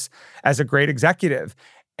status as a great executive.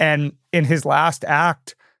 And in his last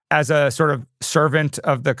act, as a sort of servant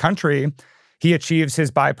of the country, he achieves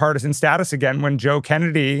his bipartisan status again when Joe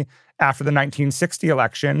Kennedy, after the 1960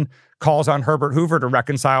 election, calls on Herbert Hoover to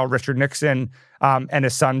reconcile Richard Nixon and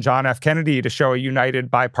his son John F. Kennedy to show a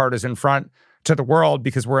united bipartisan front to the world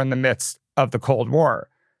because we're in the midst of the Cold War.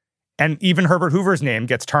 And even Herbert Hoover's name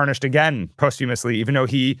gets tarnished again posthumously, even though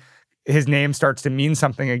his name starts to mean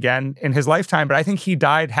something again in his lifetime. But I think he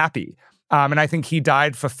died happy. And I think he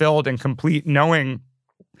died fulfilled and complete, knowing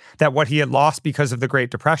that what he had lost because of the Great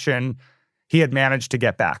Depression, he had managed to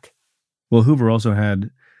get back. Well, Hoover also had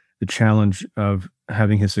the challenge of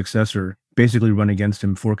having his successor basically run against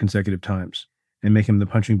him 4 consecutive times and make him the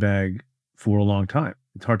punching bag for a long time.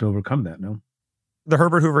 It's hard to overcome that, no? The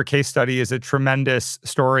Herbert Hoover case study is a tremendous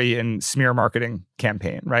story in smear marketing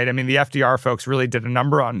campaign, right? I mean, the FDR folks really did a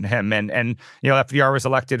number on him, and FDR was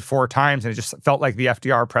elected 4 times, and it just felt like the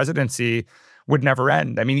FDR presidency would never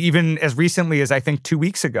end. I mean, even as recently as I think 2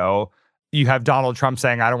 weeks ago, you have Donald Trump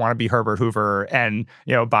saying, I don't want to be Herbert Hoover, and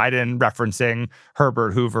Biden referencing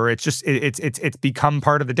Herbert Hoover. It's just, it's become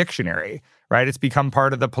part of the dictionary, right? It's become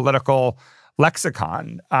part of the political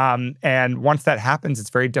lexicon. And once that happens, it's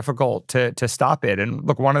very difficult to stop it. And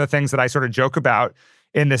look, one of the things that I sort of joke about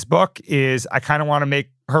in this book is I kind of want to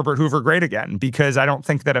make Herbert Hoover great again, because I don't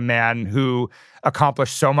think that a man who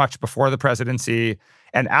accomplished so much before the presidency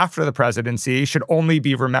and after the presidency should only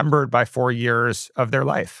be remembered by 4 years of their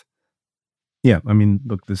life. Yeah, I mean,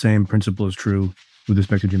 look, the same principle is true with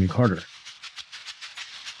respect to Jimmy Carter.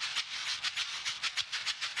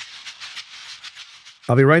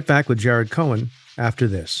 I'll be right back with Jared Cohen after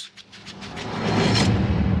this.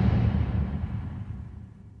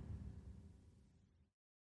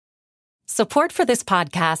 Support for this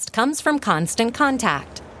podcast comes from Constant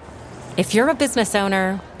Contact. If you're a business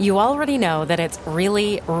owner, you already know that it's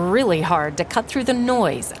really, really hard to cut through the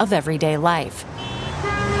noise of everyday life.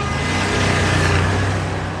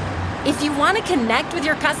 If you want to connect with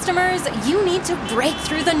your customers, you need to break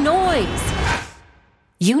through the noise.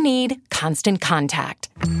 You need Constant Contact.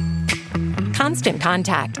 Constant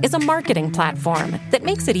Contact is a marketing platform that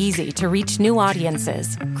makes it easy to reach new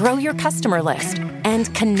audiences, grow your customer list,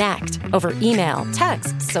 and connect over email,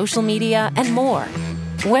 text, social media, and more.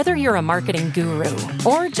 Whether you're a marketing guru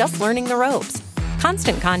or just learning the ropes,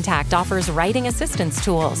 Constant Contact offers writing assistance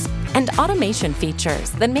tools and automation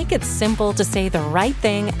features that make it simple to say the right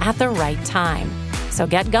thing at the right time. So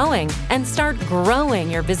get going and start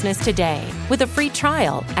growing your business today with a free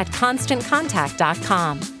trial at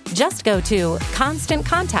ConstantContact.com. Just go to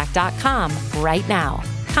ConstantContact.com right now.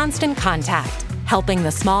 Constant Contact, helping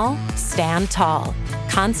the small stand tall.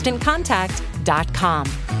 ConstantContact.com.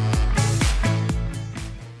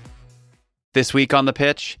 This week on The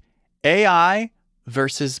Pitch, AI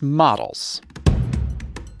versus models.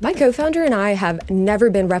 My co-founder and I have never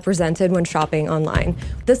been represented when shopping online.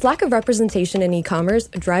 This lack of representation in e-commerce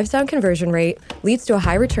drives down conversion rate, leads to a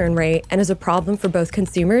high return rate, and is a problem for both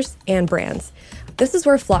consumers and brands. This is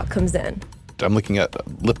where Flock comes in. I'm looking at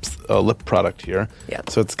a lip product here. Yeah.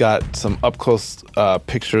 So it's got some up-close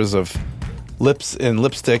pictures of lips in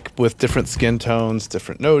lipstick with different skin tones,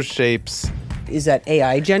 different nose shapes. Is that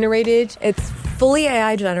AI generated? It's fully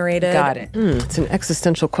AI generated. Got it. It's an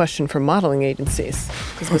existential question for modeling agencies.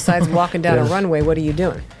 Because besides walking down a runway, what are you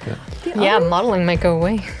doing? Yeah, modeling might go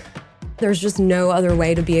away. There's just no other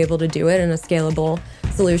way to be able to do it in a scalable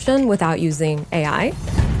solution without using AI.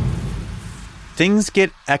 Things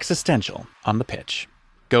get existential on The Pitch.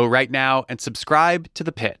 Go right now and subscribe to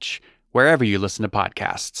The Pitch, wherever you listen to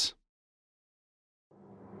podcasts.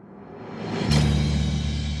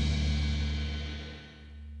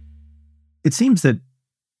 It seems that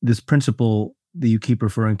this principle that you keep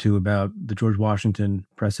referring to about the George Washington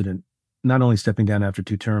precedent, not only stepping down after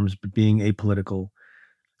 2 terms, but being apolitical,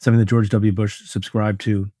 something that George W. Bush subscribed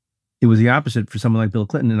to, it was the opposite for someone like Bill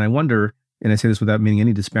Clinton. And I wonder, and I say this without meaning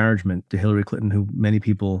any disparagement to Hillary Clinton, who many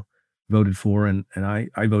people voted for, and I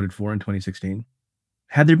voted for in 2016.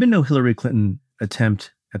 Had there been no Hillary Clinton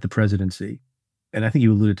attempt at the presidency, and I think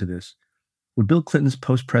you alluded to this, would Bill Clinton's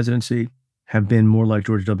post-presidency have been more like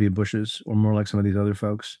George W. Bush's or more like some of these other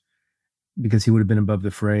folks because he would have been above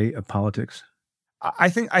the fray of politics? I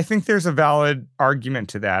think there's a valid argument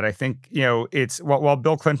to that. I think, it's while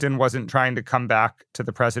Bill Clinton wasn't trying to come back to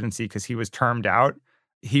the presidency because he was termed out,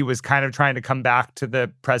 he was kind of trying to come back to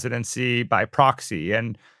the presidency by proxy.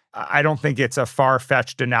 And I don't think it's a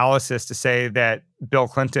far-fetched analysis to say that Bill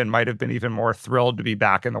Clinton might have been even more thrilled to be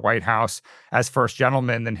back in the White House as first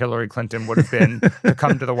gentleman than Hillary Clinton would have been to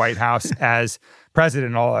come to the White House as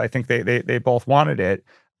president. I think they both wanted it.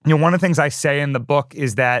 One of the things I say in the book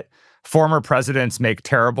is that former presidents make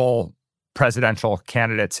terrible presidential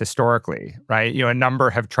candidates historically, right? A number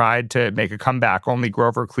have tried to make a comeback. Only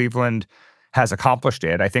Grover Cleveland has accomplished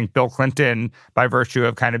it. I think Bill Clinton, by virtue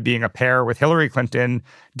of kind of being a pair with Hillary Clinton,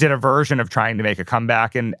 did a version of trying to make a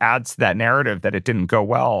comeback and adds to that narrative that it didn't go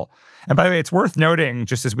well. And by the way, it's worth noting,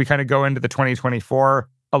 just as we kind of go into the 2024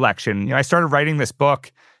 election, I started writing this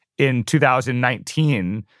book in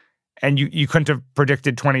 2019, and you couldn't have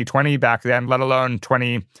predicted 2020 back then, let alone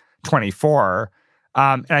 2024.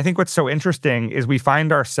 And I think what's so interesting is we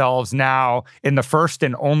find ourselves now in the first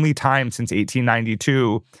and only time since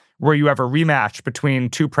 1892 where you have a rematch between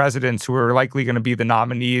 2 presidents who are likely going to be the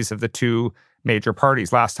nominees of the 2 major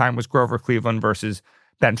parties. Last time was Grover Cleveland versus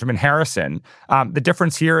Benjamin Harrison. The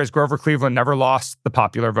difference here is Grover Cleveland never lost the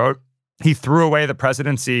popular vote. He threw away the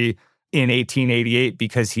presidency in 1888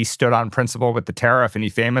 because he stood on principle with the tariff, and he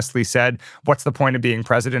famously said, "What's the point of being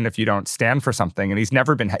president if you don't stand for something?" And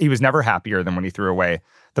he was never happier than when he threw away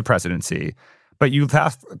the presidency. But you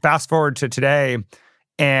fast forward to today,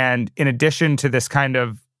 and in addition to this kind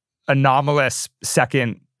of anomalous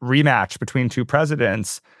second rematch between 2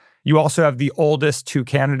 presidents, you also have the oldest 2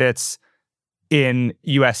 candidates in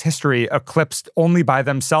U.S. history eclipsed only by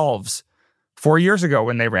themselves 4 years ago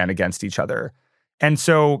when they ran against each other. And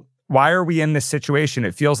so why are we in this situation?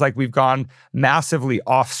 It feels like we've gone massively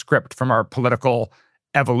off script from our political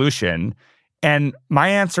evolution. And my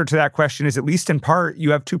answer to that question is, at least in part,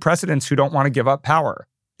 you have 2 presidents who don't want to give up power.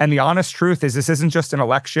 And the honest truth is this isn't just an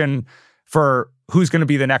election for who's going to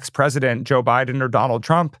be the next president, Joe Biden or Donald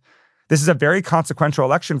Trump. This is a very consequential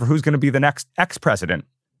election for who's going to be the next ex-president,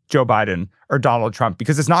 Joe Biden or Donald Trump,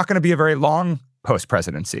 because it's not going to be a very long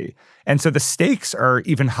post-presidency. And so the stakes are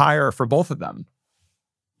even higher for both of them.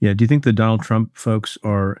 Yeah. Do you think the Donald Trump folks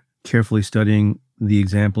are carefully studying the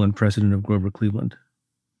example and precedent of Grover Cleveland?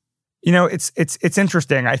 It's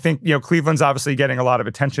interesting. I think, Cleveland's obviously getting a lot of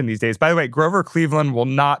attention these days. By the way, Grover Cleveland will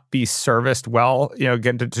not be serviced well,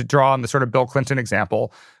 again, to draw on the sort of Bill Clinton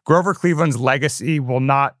example. Grover Cleveland's legacy will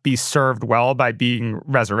not be served well by being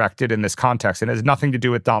resurrected in this context. And it has nothing to do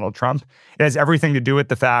with Donald Trump. It has everything to do with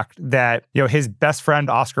the fact that, his best friend,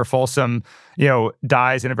 Oscar Folsom,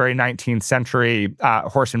 dies in a very 19th century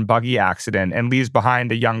horse and buggy accident and leaves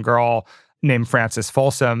behind a young girl named Frances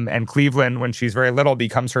Folsom, and Cleveland, when she's very little,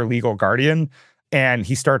 becomes her legal guardian. And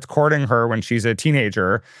he starts courting her when she's a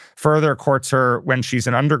teenager, further courts her when she's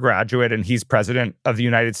an undergraduate, and he's president of the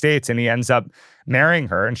United States, and he ends up marrying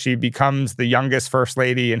her, and she becomes the youngest first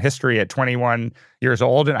lady in history at 21 years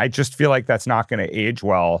old. And I just feel like that's not going to age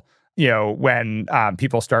well, when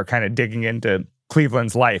people start kind of digging into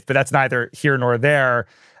Cleveland's life. But that's neither here nor there.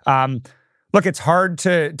 Look, it's hard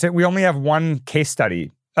to we only have one case study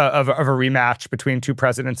of a rematch between 2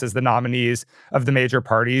 presidents as the nominees of the major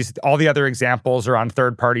parties. All the other examples are on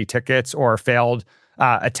third-party tickets or failed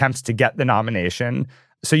attempts to get the nomination.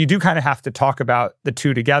 So you do kind of have to talk about the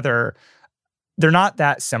 2 together. They're not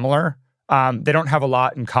that similar. They don't have a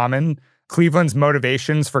lot in common. Cleveland's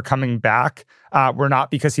motivations for coming back were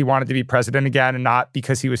not because he wanted to be president again and not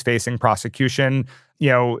because he was facing prosecution.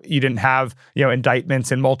 You didn't have,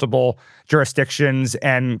 indictments in multiple jurisdictions,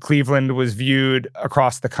 and Cleveland was viewed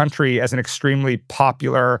across the country as an extremely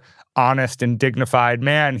popular, honest, and dignified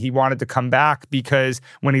man. He wanted to come back because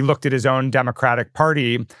when he looked at his own Democratic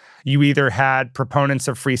Party, you either had proponents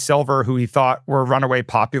of free silver who he thought were runaway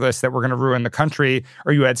populists that were going to ruin the country,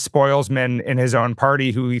 or you had spoilsmen in his own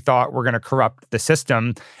party who he thought were going to corrupt the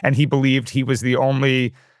system. And he believed he was the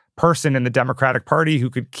only person in the Democratic Party who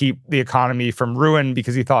could keep the economy from ruin,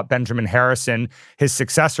 because he thought Benjamin Harrison, his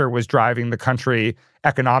successor, was driving the country,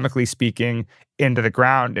 economically speaking, into the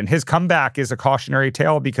ground. And his comeback is a cautionary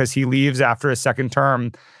tale because he leaves after a second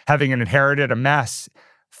term having inherited a mess.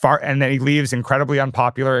 And then he leaves incredibly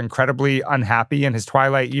unpopular, incredibly unhappy, and his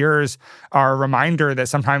twilight years are a reminder that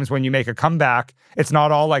sometimes when you make a comeback, it's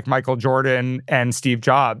not all like Michael Jordan and Steve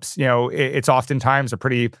Jobs. It's oftentimes a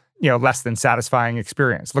pretty, less than satisfying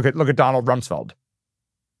experience. Look at Donald Rumsfeld.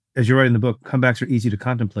 As you write in the book, comebacks are easy to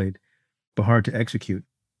contemplate, but hard to execute.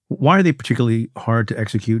 Why are they particularly hard to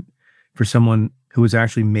execute for someone who has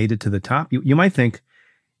actually made it to the top? You might think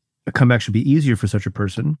a comeback should be easier for such a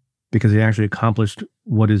person because they actually accomplished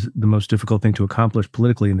what is the most difficult thing to accomplish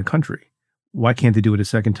politically in the country. Why can't they do it a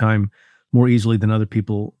second time more easily than other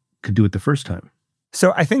people could do it the first time?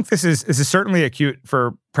 So I think this is certainly acute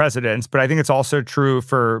for presidents, but I think it's also true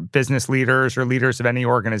for business leaders or leaders of any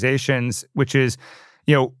organizations, which is,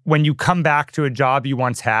 when you come back to a job you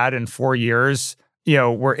once had and 4 years,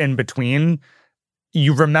 were in between,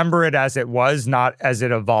 you remember it as it was, not as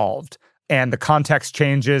it evolved. And the context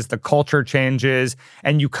changes, the culture changes,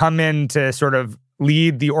 and you come in to sort of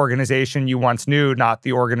lead the organization you once knew, not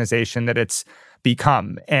the organization that it's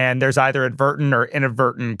become. And there's either advertent or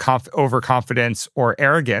inadvertent overconfidence or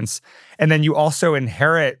arrogance. And then you also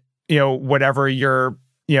inherit, whatever your,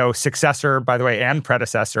 successor, by the way, and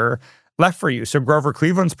predecessor left for you. So Grover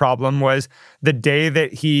Cleveland's problem was the day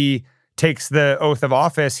that he takes the oath of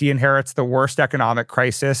office, he inherits the worst economic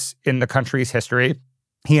crisis in the country's history.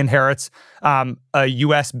 He inherits a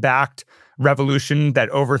U.S.-backed revolution that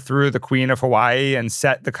overthrew the Queen of Hawaii and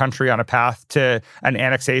set the country on a path to an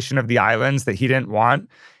annexation of the islands that he didn't want.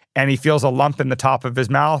 And he feels a lump in the top of his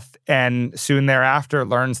mouth, and soon thereafter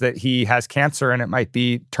learns that he has cancer and it might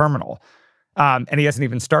be terminal. And he hasn't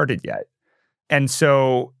even started yet. And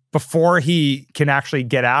so before he can actually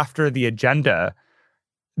get after the agenda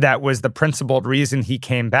that was the principled reason he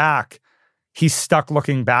came back, he's stuck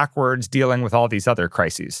looking backwards, dealing with all these other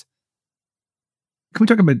crises. Can we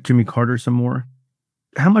talk about Jimmy Carter some more?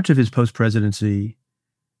 How much of his post-presidency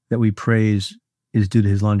that we praise is due to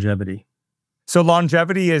his longevity? So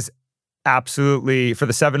longevity is absolutely, for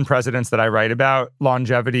the 7 presidents that I write about,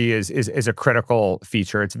 longevity is a critical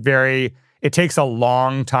feature. It takes a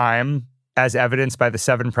long time, as evidenced by the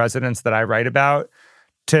 7 presidents that I write about,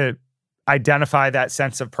 to identify that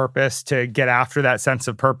sense of purpose, to get after that sense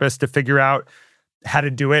of purpose, to figure out how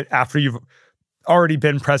to do it after you've already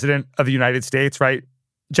been president of the United States, right?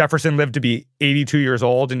 Jefferson lived to be 82 years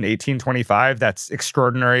old in 1825. That's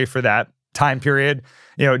extraordinary for that time period.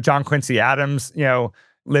 John Quincy Adams,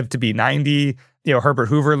 lived to be 90. Herbert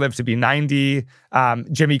Hoover lived to be 90.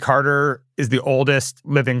 Jimmy Carter is the oldest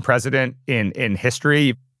living president in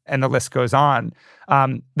history, and the list goes on.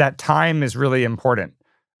 That time is really important,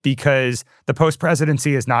 because the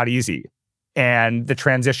post-presidency is not easy, and the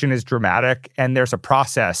transition is dramatic, and there's a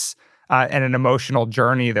process and an emotional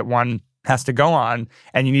journey that one has to go on,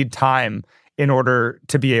 and you need time in order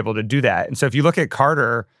to be able to do that. And so if you look at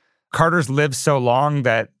Carter's lived so long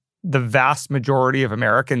that the vast majority of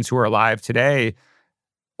Americans who are alive today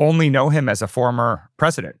only know him as a former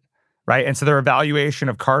president, right? And so their evaluation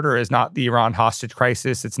of Carter is not the Iran hostage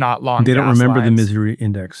crisis. It's not long. They don't remember the misery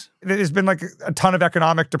index. There's been like a ton of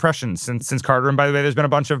economic depression since Carter. And by the way, there's been a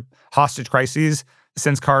bunch of hostage crises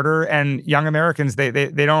since Carter. And young Americans, they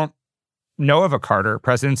don't know of a Carter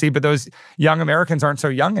presidency, but those young Americans aren't so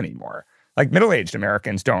young anymore. Like middle-aged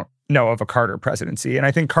Americans don't know of a Carter presidency. And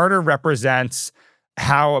I think Carter represents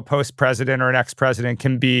how a post-president or an ex-president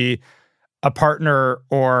can be a partner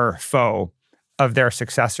or foe of their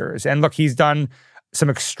successors. And look, he's done some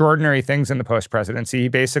extraordinary things in the post-presidency. He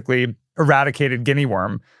basically eradicated guinea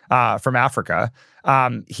worm from Africa.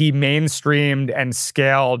 He mainstreamed and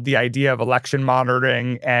scaled the idea of election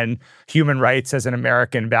monitoring and human rights as an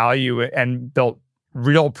American value and built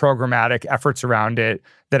real programmatic efforts around it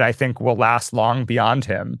that I think will last long beyond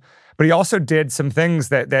him. But he also did some things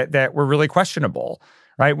that were really questionable,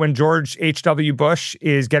 right? When George H.W. Bush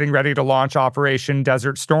is getting ready to launch Operation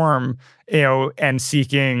Desert Storm, and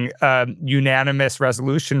seeking unanimous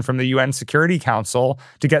resolution from the UN Security Council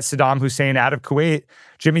to get Saddam Hussein out of Kuwait,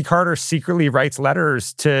 Jimmy Carter secretly writes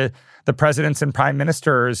letters to the presidents and prime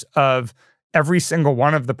ministers of every single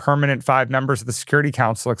one of the permanent 5 members of the Security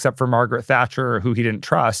Council, except for Margaret Thatcher, who he didn't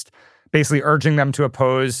trust, basically urging them to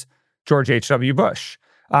oppose George H.W. Bush.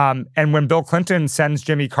 And when Bill Clinton sends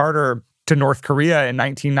Jimmy Carter to North Korea in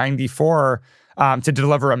 1994 to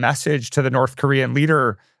deliver a message to the North Korean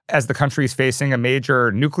leader as the country is facing a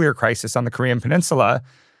major nuclear crisis on the Korean Peninsula,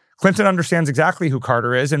 Clinton understands exactly who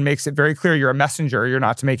Carter is and makes it very clear, you're a messenger, you're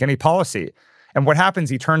not to make any policy. And what happens,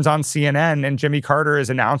 he turns on CNN and Jimmy Carter is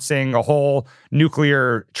announcing a whole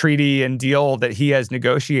nuclear treaty and deal that he has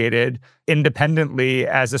negotiated independently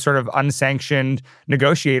as a sort of unsanctioned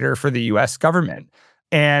negotiator for the US government.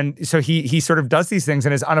 And so he sort of does these things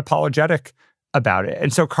and is unapologetic about it.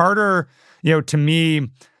 And so Carter, to me,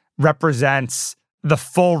 represents the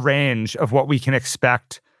full range of what we can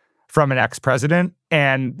expect from an ex-president.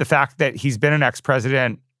 And the fact that he's been an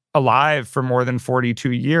ex-president alive for more than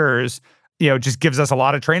 42 years, just gives us a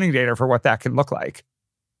lot of training data for what that can look like.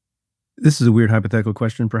 This is a weird hypothetical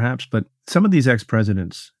question, perhaps, but some of these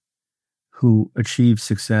ex-presidents who achieved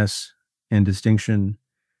success and distinction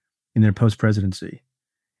in their post-presidency,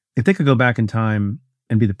 if they could go back in time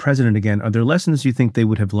and be the president again, are there lessons you think they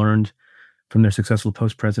would have learned from their successful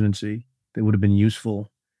post-presidency that would have been useful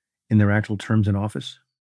in their actual terms in office?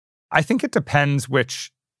 I think it depends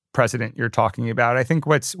which president you're talking about. I think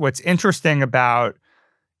what's interesting about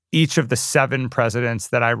each of the 7 presidents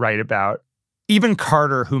that I write about, even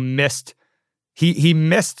Carter, who missed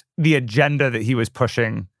the agenda that he was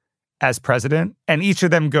pushing as president. And each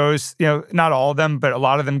of them goes, not all of them, but a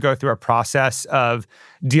lot of them go through a process of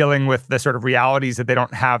dealing with the sort of realities that they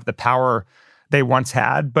don't have the power they once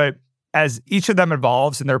had. But as each of them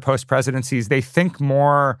evolves in their post-presidencies, they think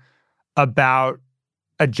more about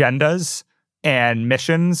agendas and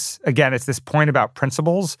missions. Again, it's this point about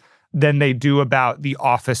principles than they do about the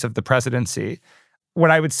office of the presidency. What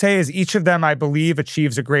I would say is each of them, I believe,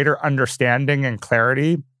 achieves a greater understanding and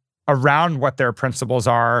clarity around what their principles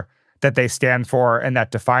are that they stand for and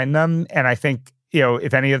that define them. And I think,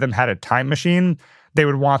 if any of them had a time machine, they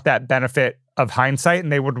would want that benefit of hindsight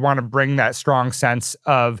and they would want to bring that strong sense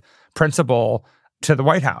of principle to the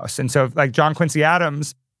White House. And so like John Quincy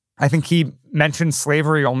Adams, I think he mentioned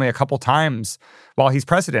slavery only a couple times while he's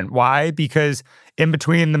president. Why? Because in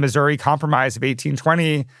between the Missouri Compromise of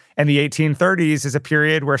 1820 and the 1830s is a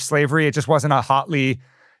period where slavery, it just wasn't a hotly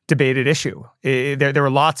debated issue. There were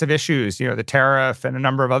lots of issues, the tariff and a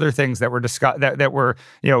number of other things that were discussed that were,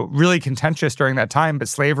 really contentious during that time. But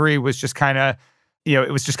slavery was just kind of,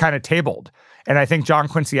 it was just kind of tabled. And I think John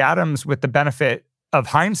Quincy Adams, with the benefit of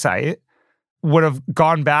hindsight, would have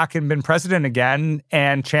gone back and been president again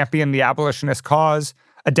and championed the abolitionist cause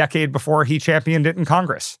a decade before he championed it in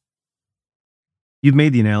Congress. You've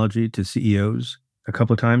made the analogy to CEOs a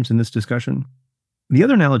couple of times in this discussion. The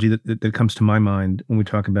other analogy that comes to my mind when we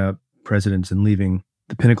talk about presidents and leaving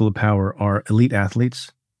the pinnacle of power are elite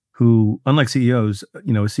athletes who, unlike CEOs, a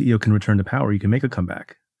CEO can return to power. You can make a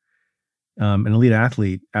comeback. An elite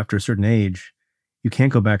athlete, after a certain age, you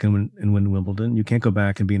can't go back and win Wimbledon. You can't go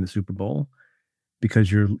back and be in the Super Bowl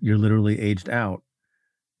because you're literally aged out.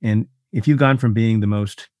 And if you've gone from being the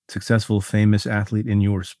most successful, famous athlete in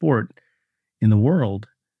your sport in the world,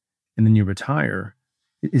 and then you retire,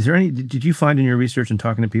 did you find in your research and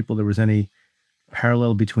talking to people there was any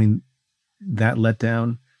parallel between that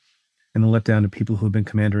letdown and the letdown of people who have been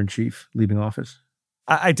commander-in-chief leaving office?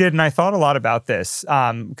 I did, and I thought a lot about this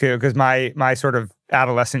because my sort of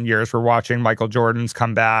adolescent years were watching Michael Jordan's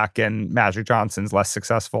comeback and Magic Johnson's less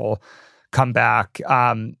successful comeback.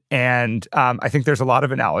 And I think there's a lot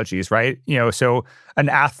of analogies, right? So an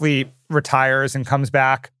athlete retires and comes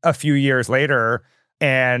back a few years later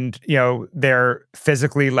and, they're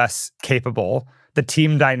physically less capable. The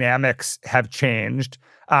team dynamics have changed.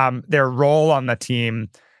 Their role on the team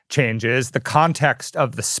changes. The context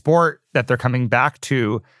of the sport that they're coming back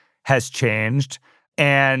to has changed.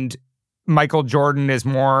 And Michael Jordan is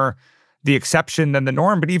more the exception than the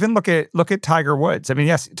norm. But even look at Tiger Woods. I mean,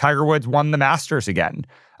 yes, Tiger Woods won the Masters again.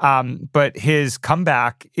 But his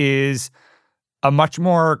comeback is a much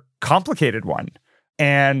more complicated one.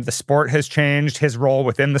 And the sport has changed. His role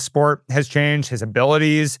within the sport has changed. His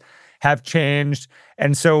abilities have changed.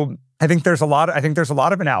 And so I think there's a lot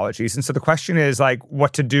of analogies. And so the question is like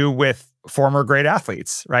what to do with former great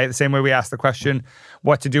athletes, right? The same way we ask the question,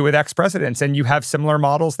 what to do with ex-presidents. And you have similar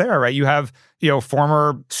models there, right? You have,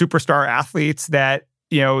 former superstar athletes that,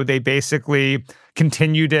 they basically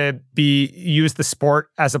continue to use the sport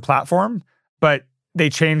as a platform, but they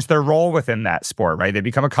change their role within that sport, right? They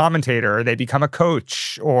become a commentator, or they become a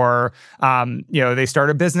coach, or, they start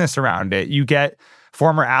a business around it. You get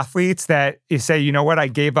former athletes that you say, you know what, I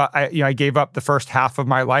gave up the first half of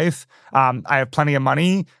my life. I have plenty of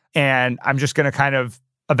money and I'm just going to kind of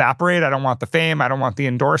evaporate. I don't want the fame. I don't want the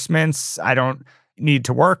endorsements. I don't need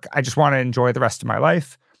to work. I just want to enjoy the rest of my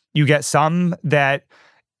life. You get some that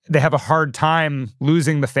they have a hard time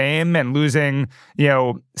losing the fame and losing,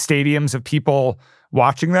 stadiums of people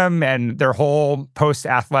watching them, and their whole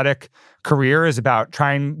post-athletic career is about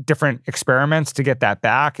trying different experiments to get that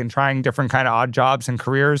back and trying different kind of odd jobs and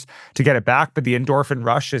careers to get it back, but the endorphin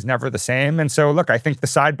rush is never the same. And so, look, I think the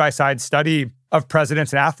side-by-side study of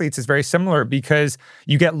presidents and athletes is very similar because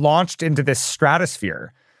you get launched into this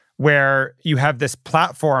stratosphere where you have this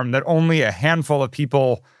platform that only a handful of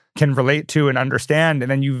people can relate to and understand,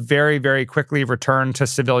 and then you very, very quickly return to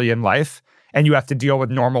civilian life, and you have to deal with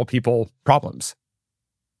normal people problems.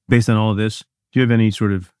 Based on all of this, do you have any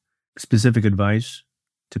sort of specific advice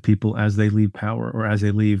to people as they leave power or as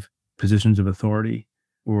they leave positions of authority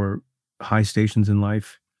or high stations in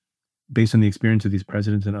life, based on the experience of these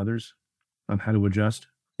presidents and others, on how to adjust?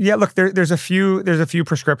 Yeah, look, there's a few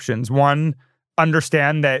prescriptions. One,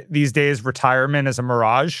 understand that these days retirement is a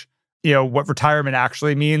mirage. What retirement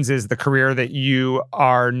actually means is the career that you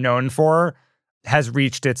are known for has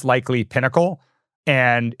reached its likely pinnacle,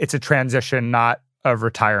 and it's a transition, not a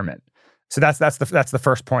retirement. So that's the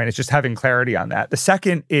first point. It's just having clarity on that. The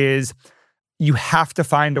second is you have to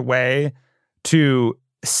find a way to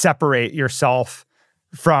separate yourself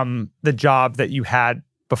from the job that you had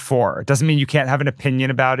before. It doesn't mean you can't have an opinion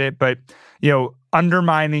about it, but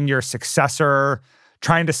undermining your successor,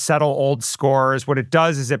 trying to settle old scores, what it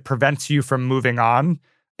does is it prevents you from moving on.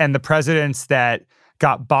 And the presidents that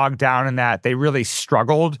got bogged down in that, they really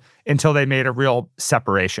struggled until they made a real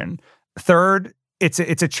separation. Third, it's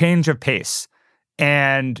a change of pace.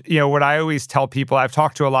 And, what I always tell people, I've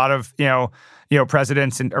talked to a lot of,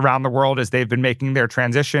 presidents around the world as they've been making their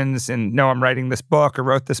transitions and I'm writing this book or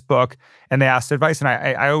wrote this book, and they asked advice. And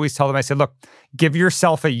I always tell them, I said, look, give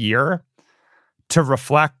yourself a year to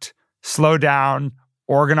reflect, slow down,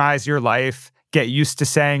 organize your life, get used to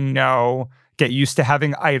saying no, get used to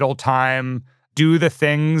having idle time, do the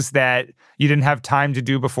things that you didn't have time to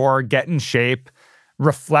do before, get in shape,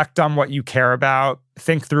 reflect on what you care about,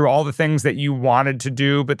 think through all the things that you wanted to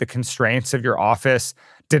do, but the constraints of your office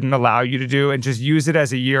didn't allow you to do, and just use it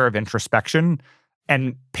as a year of introspection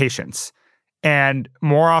and patience. And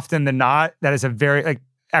more often than not, that is a very,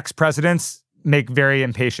 ex-presidents make very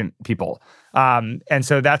impatient people. And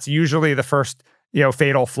so that's usually the first,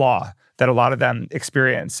 fatal flaw that a lot of them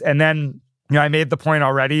experience. And then, I made the point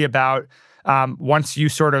already about once you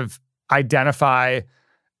sort of identify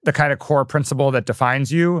the kind of core principle that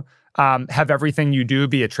defines you, have everything you do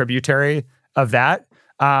be a tributary of that,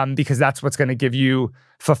 because that's what's going to give you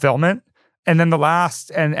fulfillment. And then the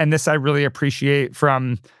last, and this I really appreciate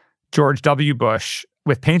from George W. Bush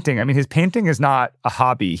with painting. I mean, his painting is not a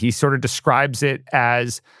hobby. He sort of describes it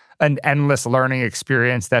as an endless learning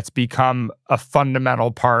experience that's become a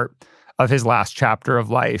fundamental part of his last chapter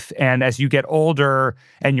of life. And as you get older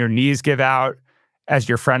and your knees give out, as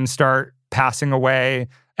your friends start passing away,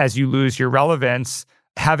 as you lose your relevance,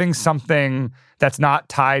 having something that's not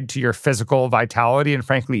tied to your physical vitality and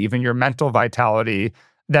frankly, even your mental vitality,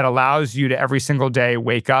 that allows you to every single day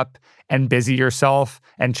wake up and busy yourself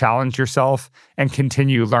and challenge yourself and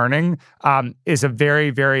continue learning is a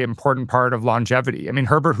very, very important part of longevity. I mean,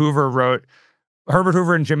 Herbert Hoover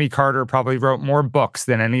and Jimmy Carter probably wrote more books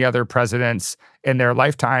than any other presidents in their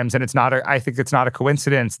lifetimes. And I think it's not a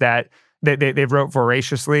coincidence that they wrote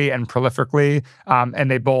voraciously and prolifically, and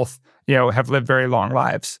they both, have lived very long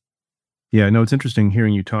lives. Yeah, no, it's interesting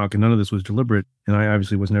hearing you talk, and none of this was deliberate. And I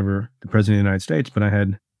obviously was never the president of the United States, but I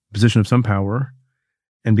had a position of some power.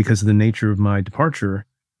 And because of the nature of my departure,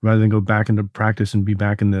 rather than go back into practice and be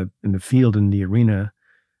back in the field, in the arena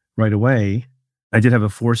right away, I did have a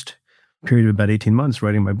forced period of about 18 months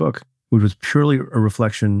writing my book, which was purely a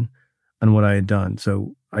reflection on what I had done.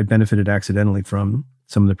 So I benefited accidentally from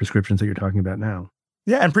some of the prescriptions that you're talking about now.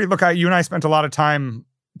 Yeah, and look, you and I spent a lot of time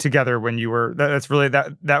together when you were, that's really,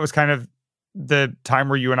 that was kind of the time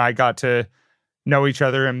where you and I got to know each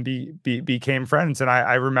other and became friends. And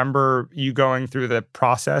I remember you going through the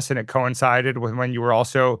process, and it coincided with when you were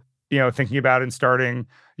also, thinking about and starting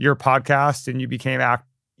your podcast, and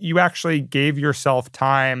you actually gave yourself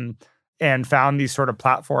time and found these sort of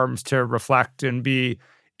platforms to reflect and be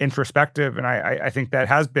introspective. And I think that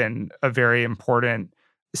has been a very important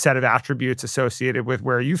set of attributes associated with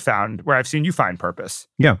where I've seen you find purpose.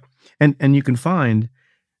 Yeah. And you can find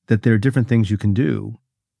that there are different things you can do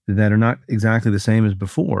that are not exactly the same as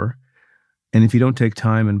before. And if you don't take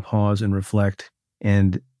time and pause and reflect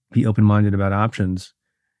and be open-minded about options,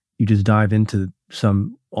 you just dive into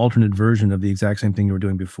some alternate version of the exact same thing you were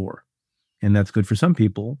doing before. And that's good for some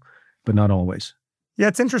people, but not always. Yeah,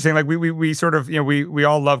 it's interesting. Like we sort of, we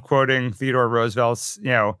all love quoting Theodore Roosevelt's,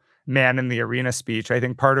 man in the arena speech. I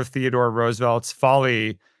think part of Theodore Roosevelt's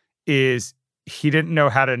folly is he didn't know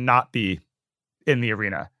how to not be in the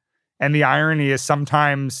arena. And the irony is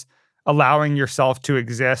sometimes allowing yourself to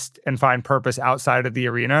exist and find purpose outside of the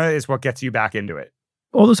arena is what gets you back into it.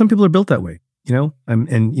 Although some people are built that way,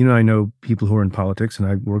 I know people who are in politics, and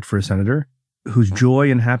I worked for a senator whose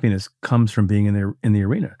joy and happiness comes from being in the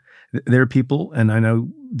arena. There are people, and I know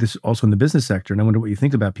this also in the business sector, and I wonder what you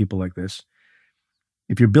think about people like this.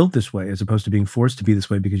 If you're built this way, as opposed to being forced to be this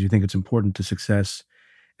way because you think it's important to success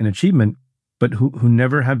and achievement, but who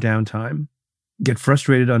never have downtime, get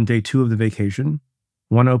frustrated on day 2 of the vacation,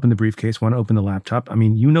 want to open the briefcase, want to open the laptop. I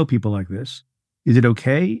mean, people like this. Is it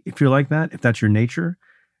okay if you're like that, if that's your nature,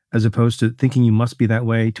 as opposed to thinking you must be that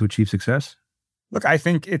way to achieve success? Look, I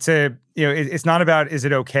think it's it's not about is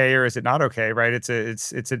it okay or is it not okay, right? It's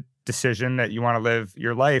a decision that you want to live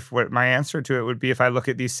your life. What my answer to it would be, if I look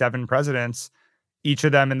at these 7 presidents, each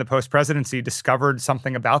of them in the post-presidency discovered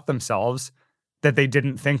something about themselves that they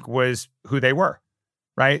didn't think was who they were,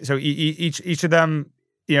 right? So each of them,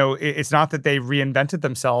 it's not that they reinvented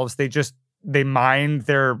themselves. They mined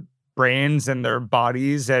their brains and their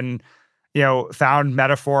bodies and, found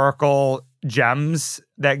metaphorical gems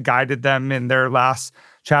that guided them in their last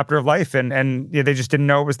chapter of life. And they just didn't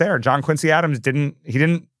know it was there. John Quincy Adams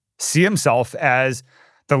didn't see himself as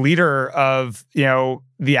the leader of,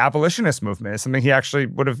 the abolitionist movement. It's something he actually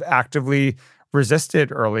would have actively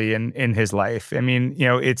resisted early in his life. I mean,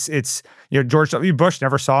 it's George W. Bush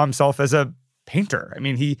never saw himself as a painter. I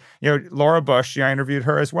mean, Laura Bush, I interviewed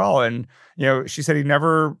her as well. And, she said he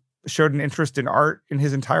never showed an interest in art in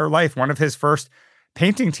his entire life. One of his first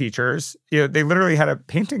painting teachers, they literally had a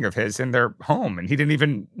painting of his in their home, and he didn't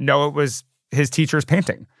even know it was his teacher's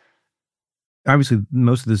painting. Obviously,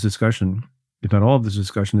 most of this discussion, if not all of this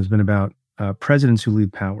discussion, has been about presidents who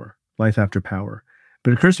leave power, life after power.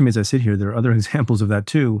 But it occurs to me as I sit here, there are other examples of that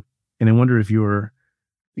too. And I wonder if your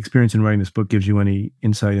experience in writing this book gives you any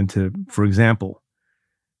insight into, for example,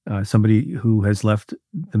 somebody who has left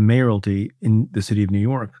the mayoralty in the city of New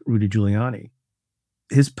York, Rudy Giuliani.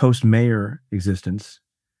 His post-mayor existence,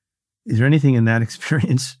 is there anything in that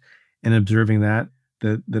experience and observing that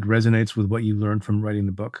resonates with what you learned from writing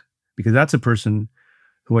the book? Because that's a person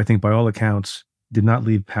who I think by all accounts did not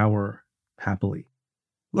leave power happily.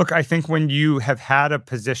 Look, I think when you have had a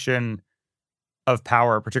position of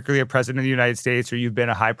power, particularly a president of the United States, or you've been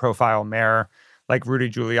a high-profile mayor like Rudy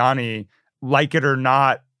Giuliani, like it or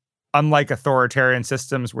not, unlike authoritarian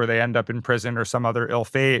systems where they end up in prison or some other ill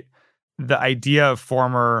fate, the idea of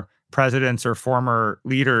former presidents or former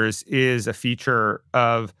leaders is a feature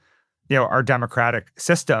of, our democratic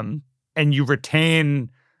system, and you retain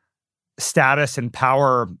status and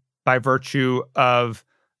power by virtue of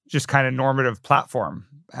just kind of normative platform,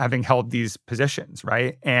 having held these positions,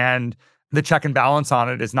 right? And the check and balance on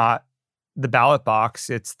it is not the ballot box,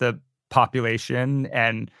 it's the population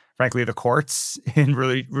and, frankly, the courts in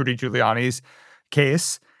Rudy Giuliani's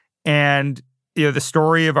case. And, the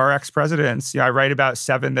story of our ex-presidents, I write about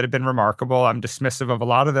 7 that have been remarkable. I'm dismissive of a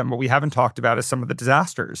lot of them. What we haven't talked about is some of the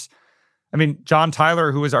disasters. I mean, John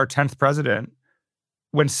Tyler, who was our 10th president,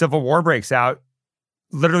 when Civil War breaks out,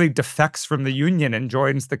 literally defects from the Union and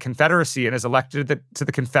joins the Confederacy and is elected to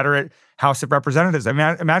the Confederate House of Representatives. I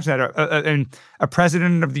mean, imagine that, a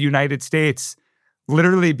president of the United States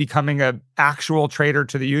literally becoming an actual traitor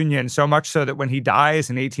to the Union, so much so that when he dies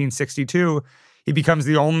in 1862, he becomes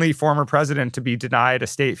the only former president to be denied a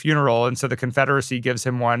state funeral, and so the Confederacy gives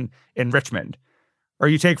him one in Richmond. Or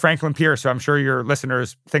you take Franklin Pierce, who I'm sure your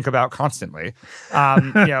listeners think about constantly.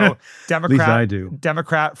 Democrat, At least I do.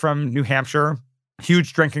 Democrat from New Hampshire,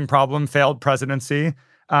 huge drinking problem, failed presidency,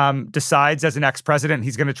 decides as an ex-president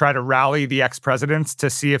he's going to try to rally the ex-presidents to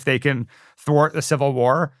see if they can thwart the Civil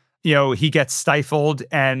War. He gets stifled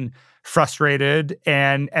and frustrated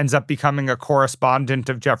and ends up becoming a correspondent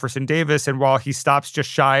of Jefferson Davis. And while he stops just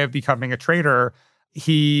shy of becoming a traitor,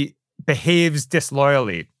 he behaves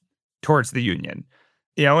disloyally towards the Union.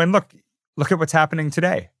 And look at what's happening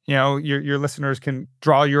today. Your listeners can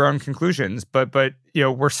draw your own conclusions, but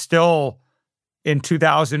we're still in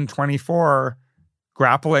 2024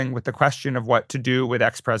 grappling with the question of what to do with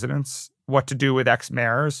ex-presidents, what to do with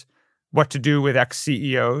ex-mayors, what to do with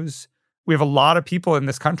ex-CEOs. We have a lot of people in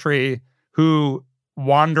this country who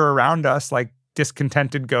wander around us like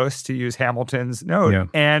discontented ghosts, to use Hamilton's note. Yeah.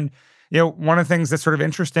 And, one of the things that's sort of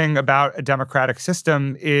interesting about a democratic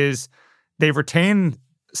system is they retain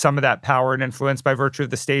some of that power and influence by virtue of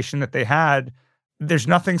the station that they had. There's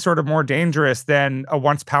nothing sort of more dangerous than a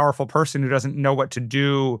once powerful person who doesn't know what to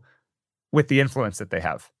do with the influence that they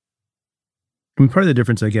have. I mean, part of the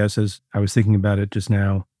difference, I guess, as I was thinking about it just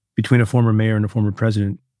now, between a former mayor and a former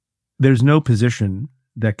president, there's no position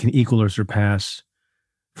that can equal or surpass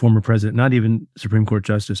former president, not even Supreme Court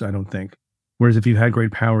justice, I don't think. Whereas if you had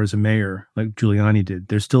great power as a mayor, like Giuliani did,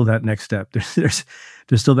 there's still that next step. There's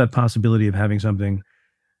still that possibility of having something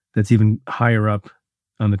that's even higher up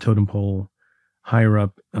on the totem pole, higher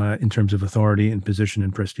up in terms of authority and position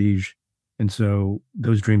and prestige. And so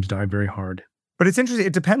those dreams die very hard. But it's interesting.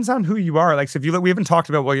 It depends on who you are. Like, so if you look, we haven't talked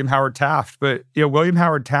about William Howard Taft, but William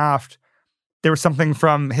Howard Taft, there was something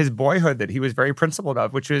from his boyhood that he was very principled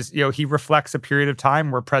of, which is, he reflects a period of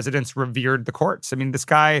time where presidents revered the courts. I mean, this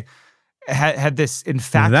guy had this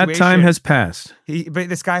infatuation. That time has passed. But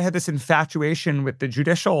this guy had this infatuation with the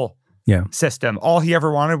judicial yeah. system. All he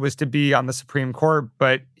ever wanted was to be on the Supreme Court,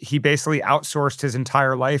 but he basically outsourced his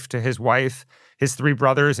entire life to his wife, his three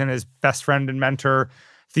brothers, and his best friend and mentor,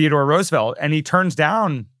 Theodore Roosevelt. And he turns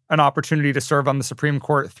down an opportunity to serve on the Supreme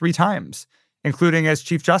Court 3 times, including as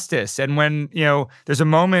Chief Justice. And when, there's a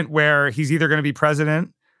moment where he's either going to be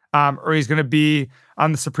president or he's going to be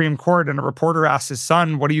on the Supreme Court, and a reporter asks his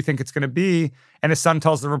son, what do you think it's going to be? And his son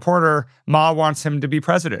tells the reporter, Ma wants him to be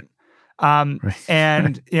president. Right.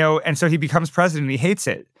 And so he becomes president. He hates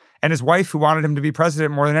it. And his wife, who wanted him to be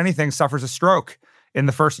president more than anything, suffers a stroke in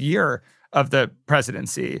the first year of the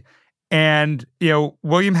presidency. And,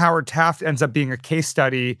 William Howard Taft ends up being a case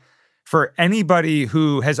study for anybody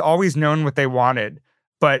who has always known what they wanted,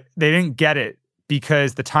 but they didn't get it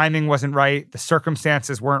because the timing wasn't right, the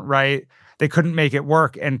circumstances weren't right, they couldn't make it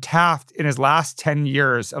work. And Taft, in his last 10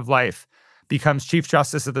 years of life, becomes Chief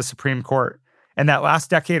Justice of the Supreme Court. And that last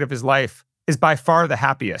decade of his life is by far the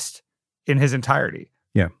happiest in his entirety.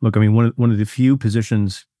 Yeah. Look, I mean, one of the few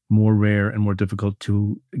positions more rare and more difficult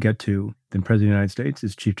to get to than President of the United States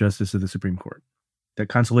is Chief Justice of the Supreme Court. That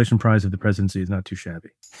consolation prize of the presidency is not too shabby.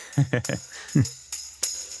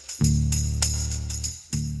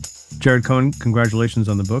 Jared Cohen, congratulations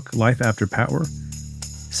on the book, Life After Power,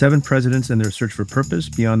 7 Presidents and Their Search for Purpose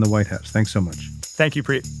Beyond the White House. Thanks so much. Thank you,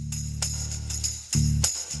 Preet.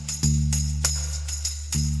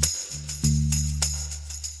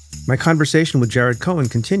 My conversation with Jared Cohen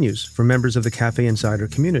continues for members of the Cafe Insider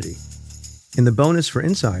community. In the bonus for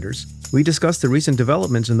insiders, we discuss the recent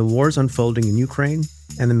developments in the wars unfolding in Ukraine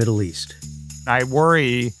and the Middle East. I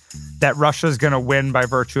worry that Russia's going to win by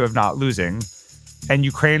virtue of not losing, and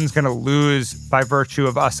Ukraine's going to lose by virtue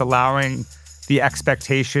of us allowing the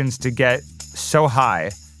expectations to get so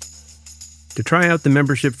high. To try out the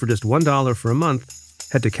membership for just $1 for a month,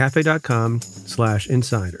 head to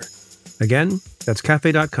cafe.com/insider. Again, that's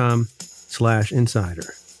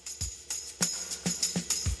cafe.com/insider.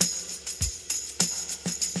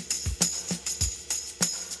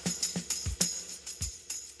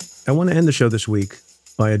 I want to end the show this week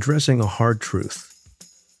by addressing a hard truth.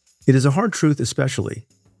 It is a hard truth, especially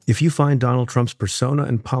if you find Donald Trump's persona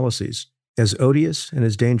and policies as odious and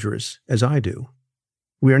as dangerous as I do.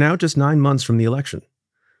 We are now just 9 months from the election.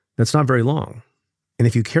 That's not very long. And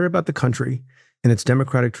if you care about the country and its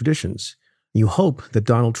democratic traditions, you hope that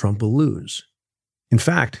Donald Trump will lose. In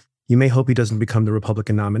fact, you may hope he doesn't become the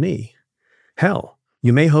Republican nominee. Hell,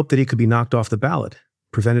 you may hope that he could be knocked off the ballot,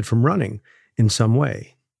 prevented from running in some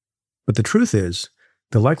way. But the truth is,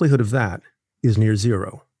 the likelihood of that is near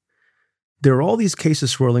zero. There are all these cases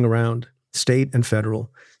swirling around, state and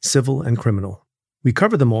federal, civil and criminal. We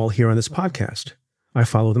cover them all here on this podcast. I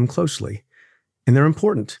follow them closely. And they're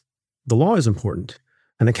important. The law is important.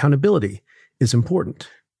 And accountability is important.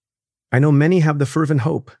 I know many have the fervent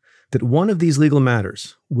hope that one of these legal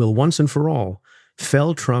matters will once and for all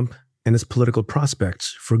fell Trump and his political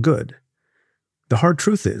prospects for good. The hard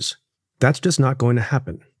truth is, that's just not going to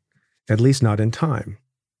happen, at least not in time.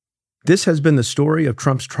 This has been the story of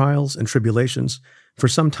Trump's trials and tribulations for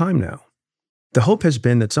some time now. The hope has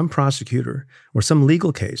been that some prosecutor or some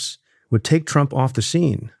legal case would take Trump off the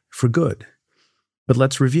scene for good. But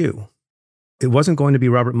let's review. It wasn't going to be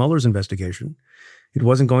Robert Mueller's investigation. It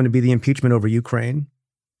wasn't going to be the impeachment over Ukraine.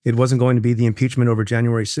 It wasn't going to be the impeachment over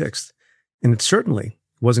January 6th. And it certainly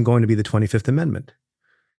wasn't going to be the 25th Amendment.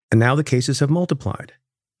 And now the cases have multiplied.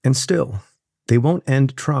 And still, they won't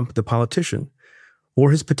end Trump, the politician,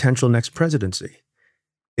 or his potential next presidency.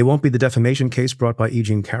 It won't be the defamation case brought by E.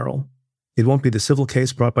 Jean Carroll. It won't be the civil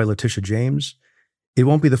case brought by Letitia James. It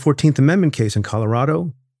won't be the 14th Amendment case in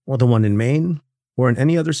Colorado, or the one in Maine, or in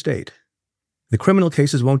any other state. The criminal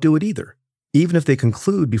cases won't do it either, even if they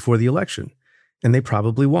conclude before the election, and they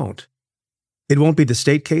probably won't. It won't be the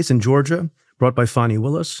state case in Georgia brought by Fani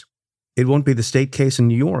Willis. It won't be the state case in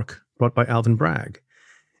New York brought by Alvin Bragg.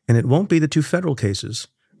 And it won't be the 2 federal cases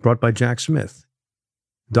brought by Jack Smith.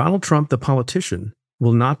 Donald Trump, the politician,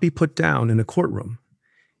 will not be put down in a courtroom.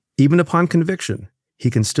 Even upon conviction, he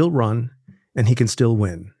can still run and he can still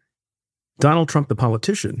win. Donald Trump, the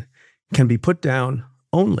politician, can be put down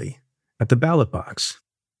only at the ballot box.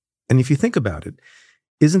 And if you think about it,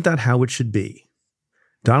 isn't that how it should be?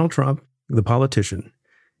 Donald Trump, the politician,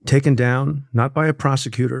 taken down not by a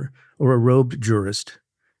prosecutor or a robed jurist,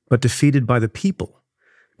 but defeated by the people,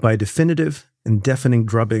 by a definitive and deafening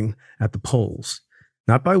drubbing at the polls,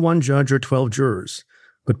 not by 1 judge or 12 jurors,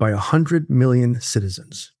 but by 100 million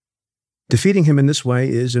citizens. Defeating him in this way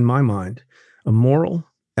is, in my mind, a moral,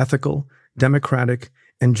 ethical, democratic,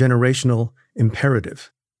 and generational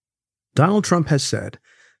imperative. Donald Trump has said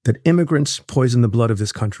that immigrants poison the blood of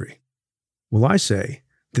this country. Well, I say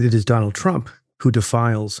that it is Donald Trump who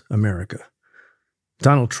defiles America.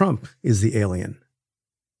 Donald Trump is the alien.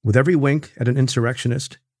 With every wink at an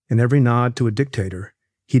insurrectionist and every nod to a dictator,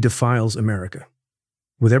 he defiles America.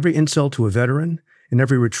 With every insult to a veteran and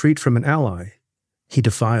every retreat from an ally, he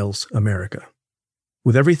defiles America.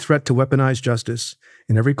 With every threat to weaponize justice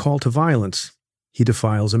and every call to violence, he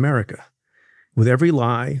defiles America. With every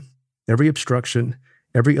lie, every obstruction,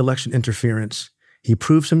 every election interference, he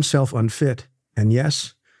proves himself unfit and,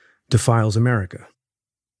 yes, defiles America.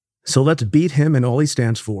 So let's beat him and all he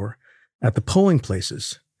stands for at the polling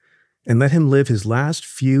places and let him live his last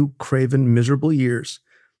few craven, miserable years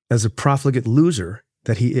as a profligate loser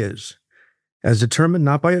that he is, as determined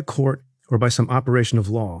not by a court or by some operation of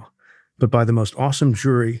law, but by the most awesome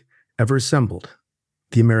jury ever assembled,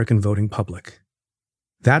 the American voting public.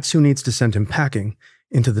 That's who needs to send him packing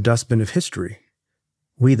into the dustbin of history.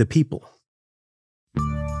 We the people.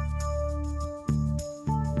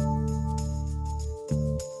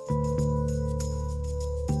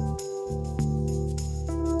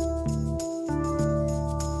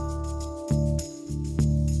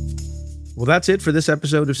 Well, that's it for this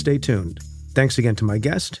episode of Stay Tuned. Thanks again to my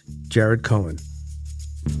guest, Jared Cohen.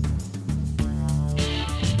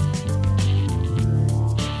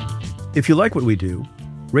 If you like what we do,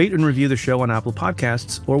 rate and review the show on Apple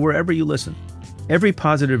Podcasts or wherever you listen. Every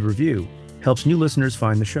positive review helps new listeners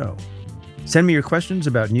find the show. Send me your questions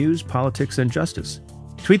about news, politics, and justice.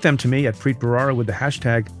 Tweet them to me at Preet Bharara with the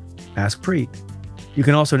hashtag AskPreet. You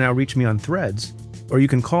can also now reach me on Threads, or you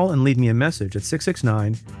can call and leave me a message at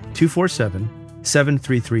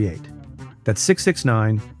 669-247-7338. That's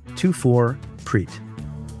 669-24-PREET.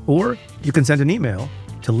 Or you can send an email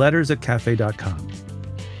to letters@cafe.com.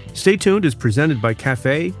 Stay Tuned is presented by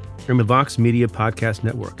Cafe and the Vox Media Podcast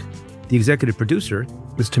Network. The executive producer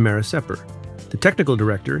was Tamara Sepper. The technical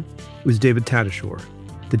director was David Tadashore.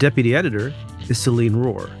 The deputy editor is Celine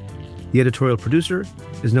Rohr. The editorial producer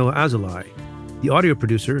is Noah Azulai. The audio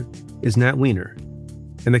producer is Nat Weiner.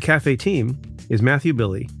 And the Cafe team is Matthew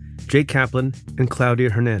Billy, Jake Kaplan, and Claudia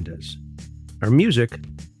Hernandez. Our music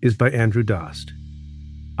is by Andrew Dost.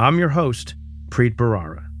 I'm your host, Preet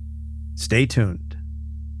Bharara. Stay tuned.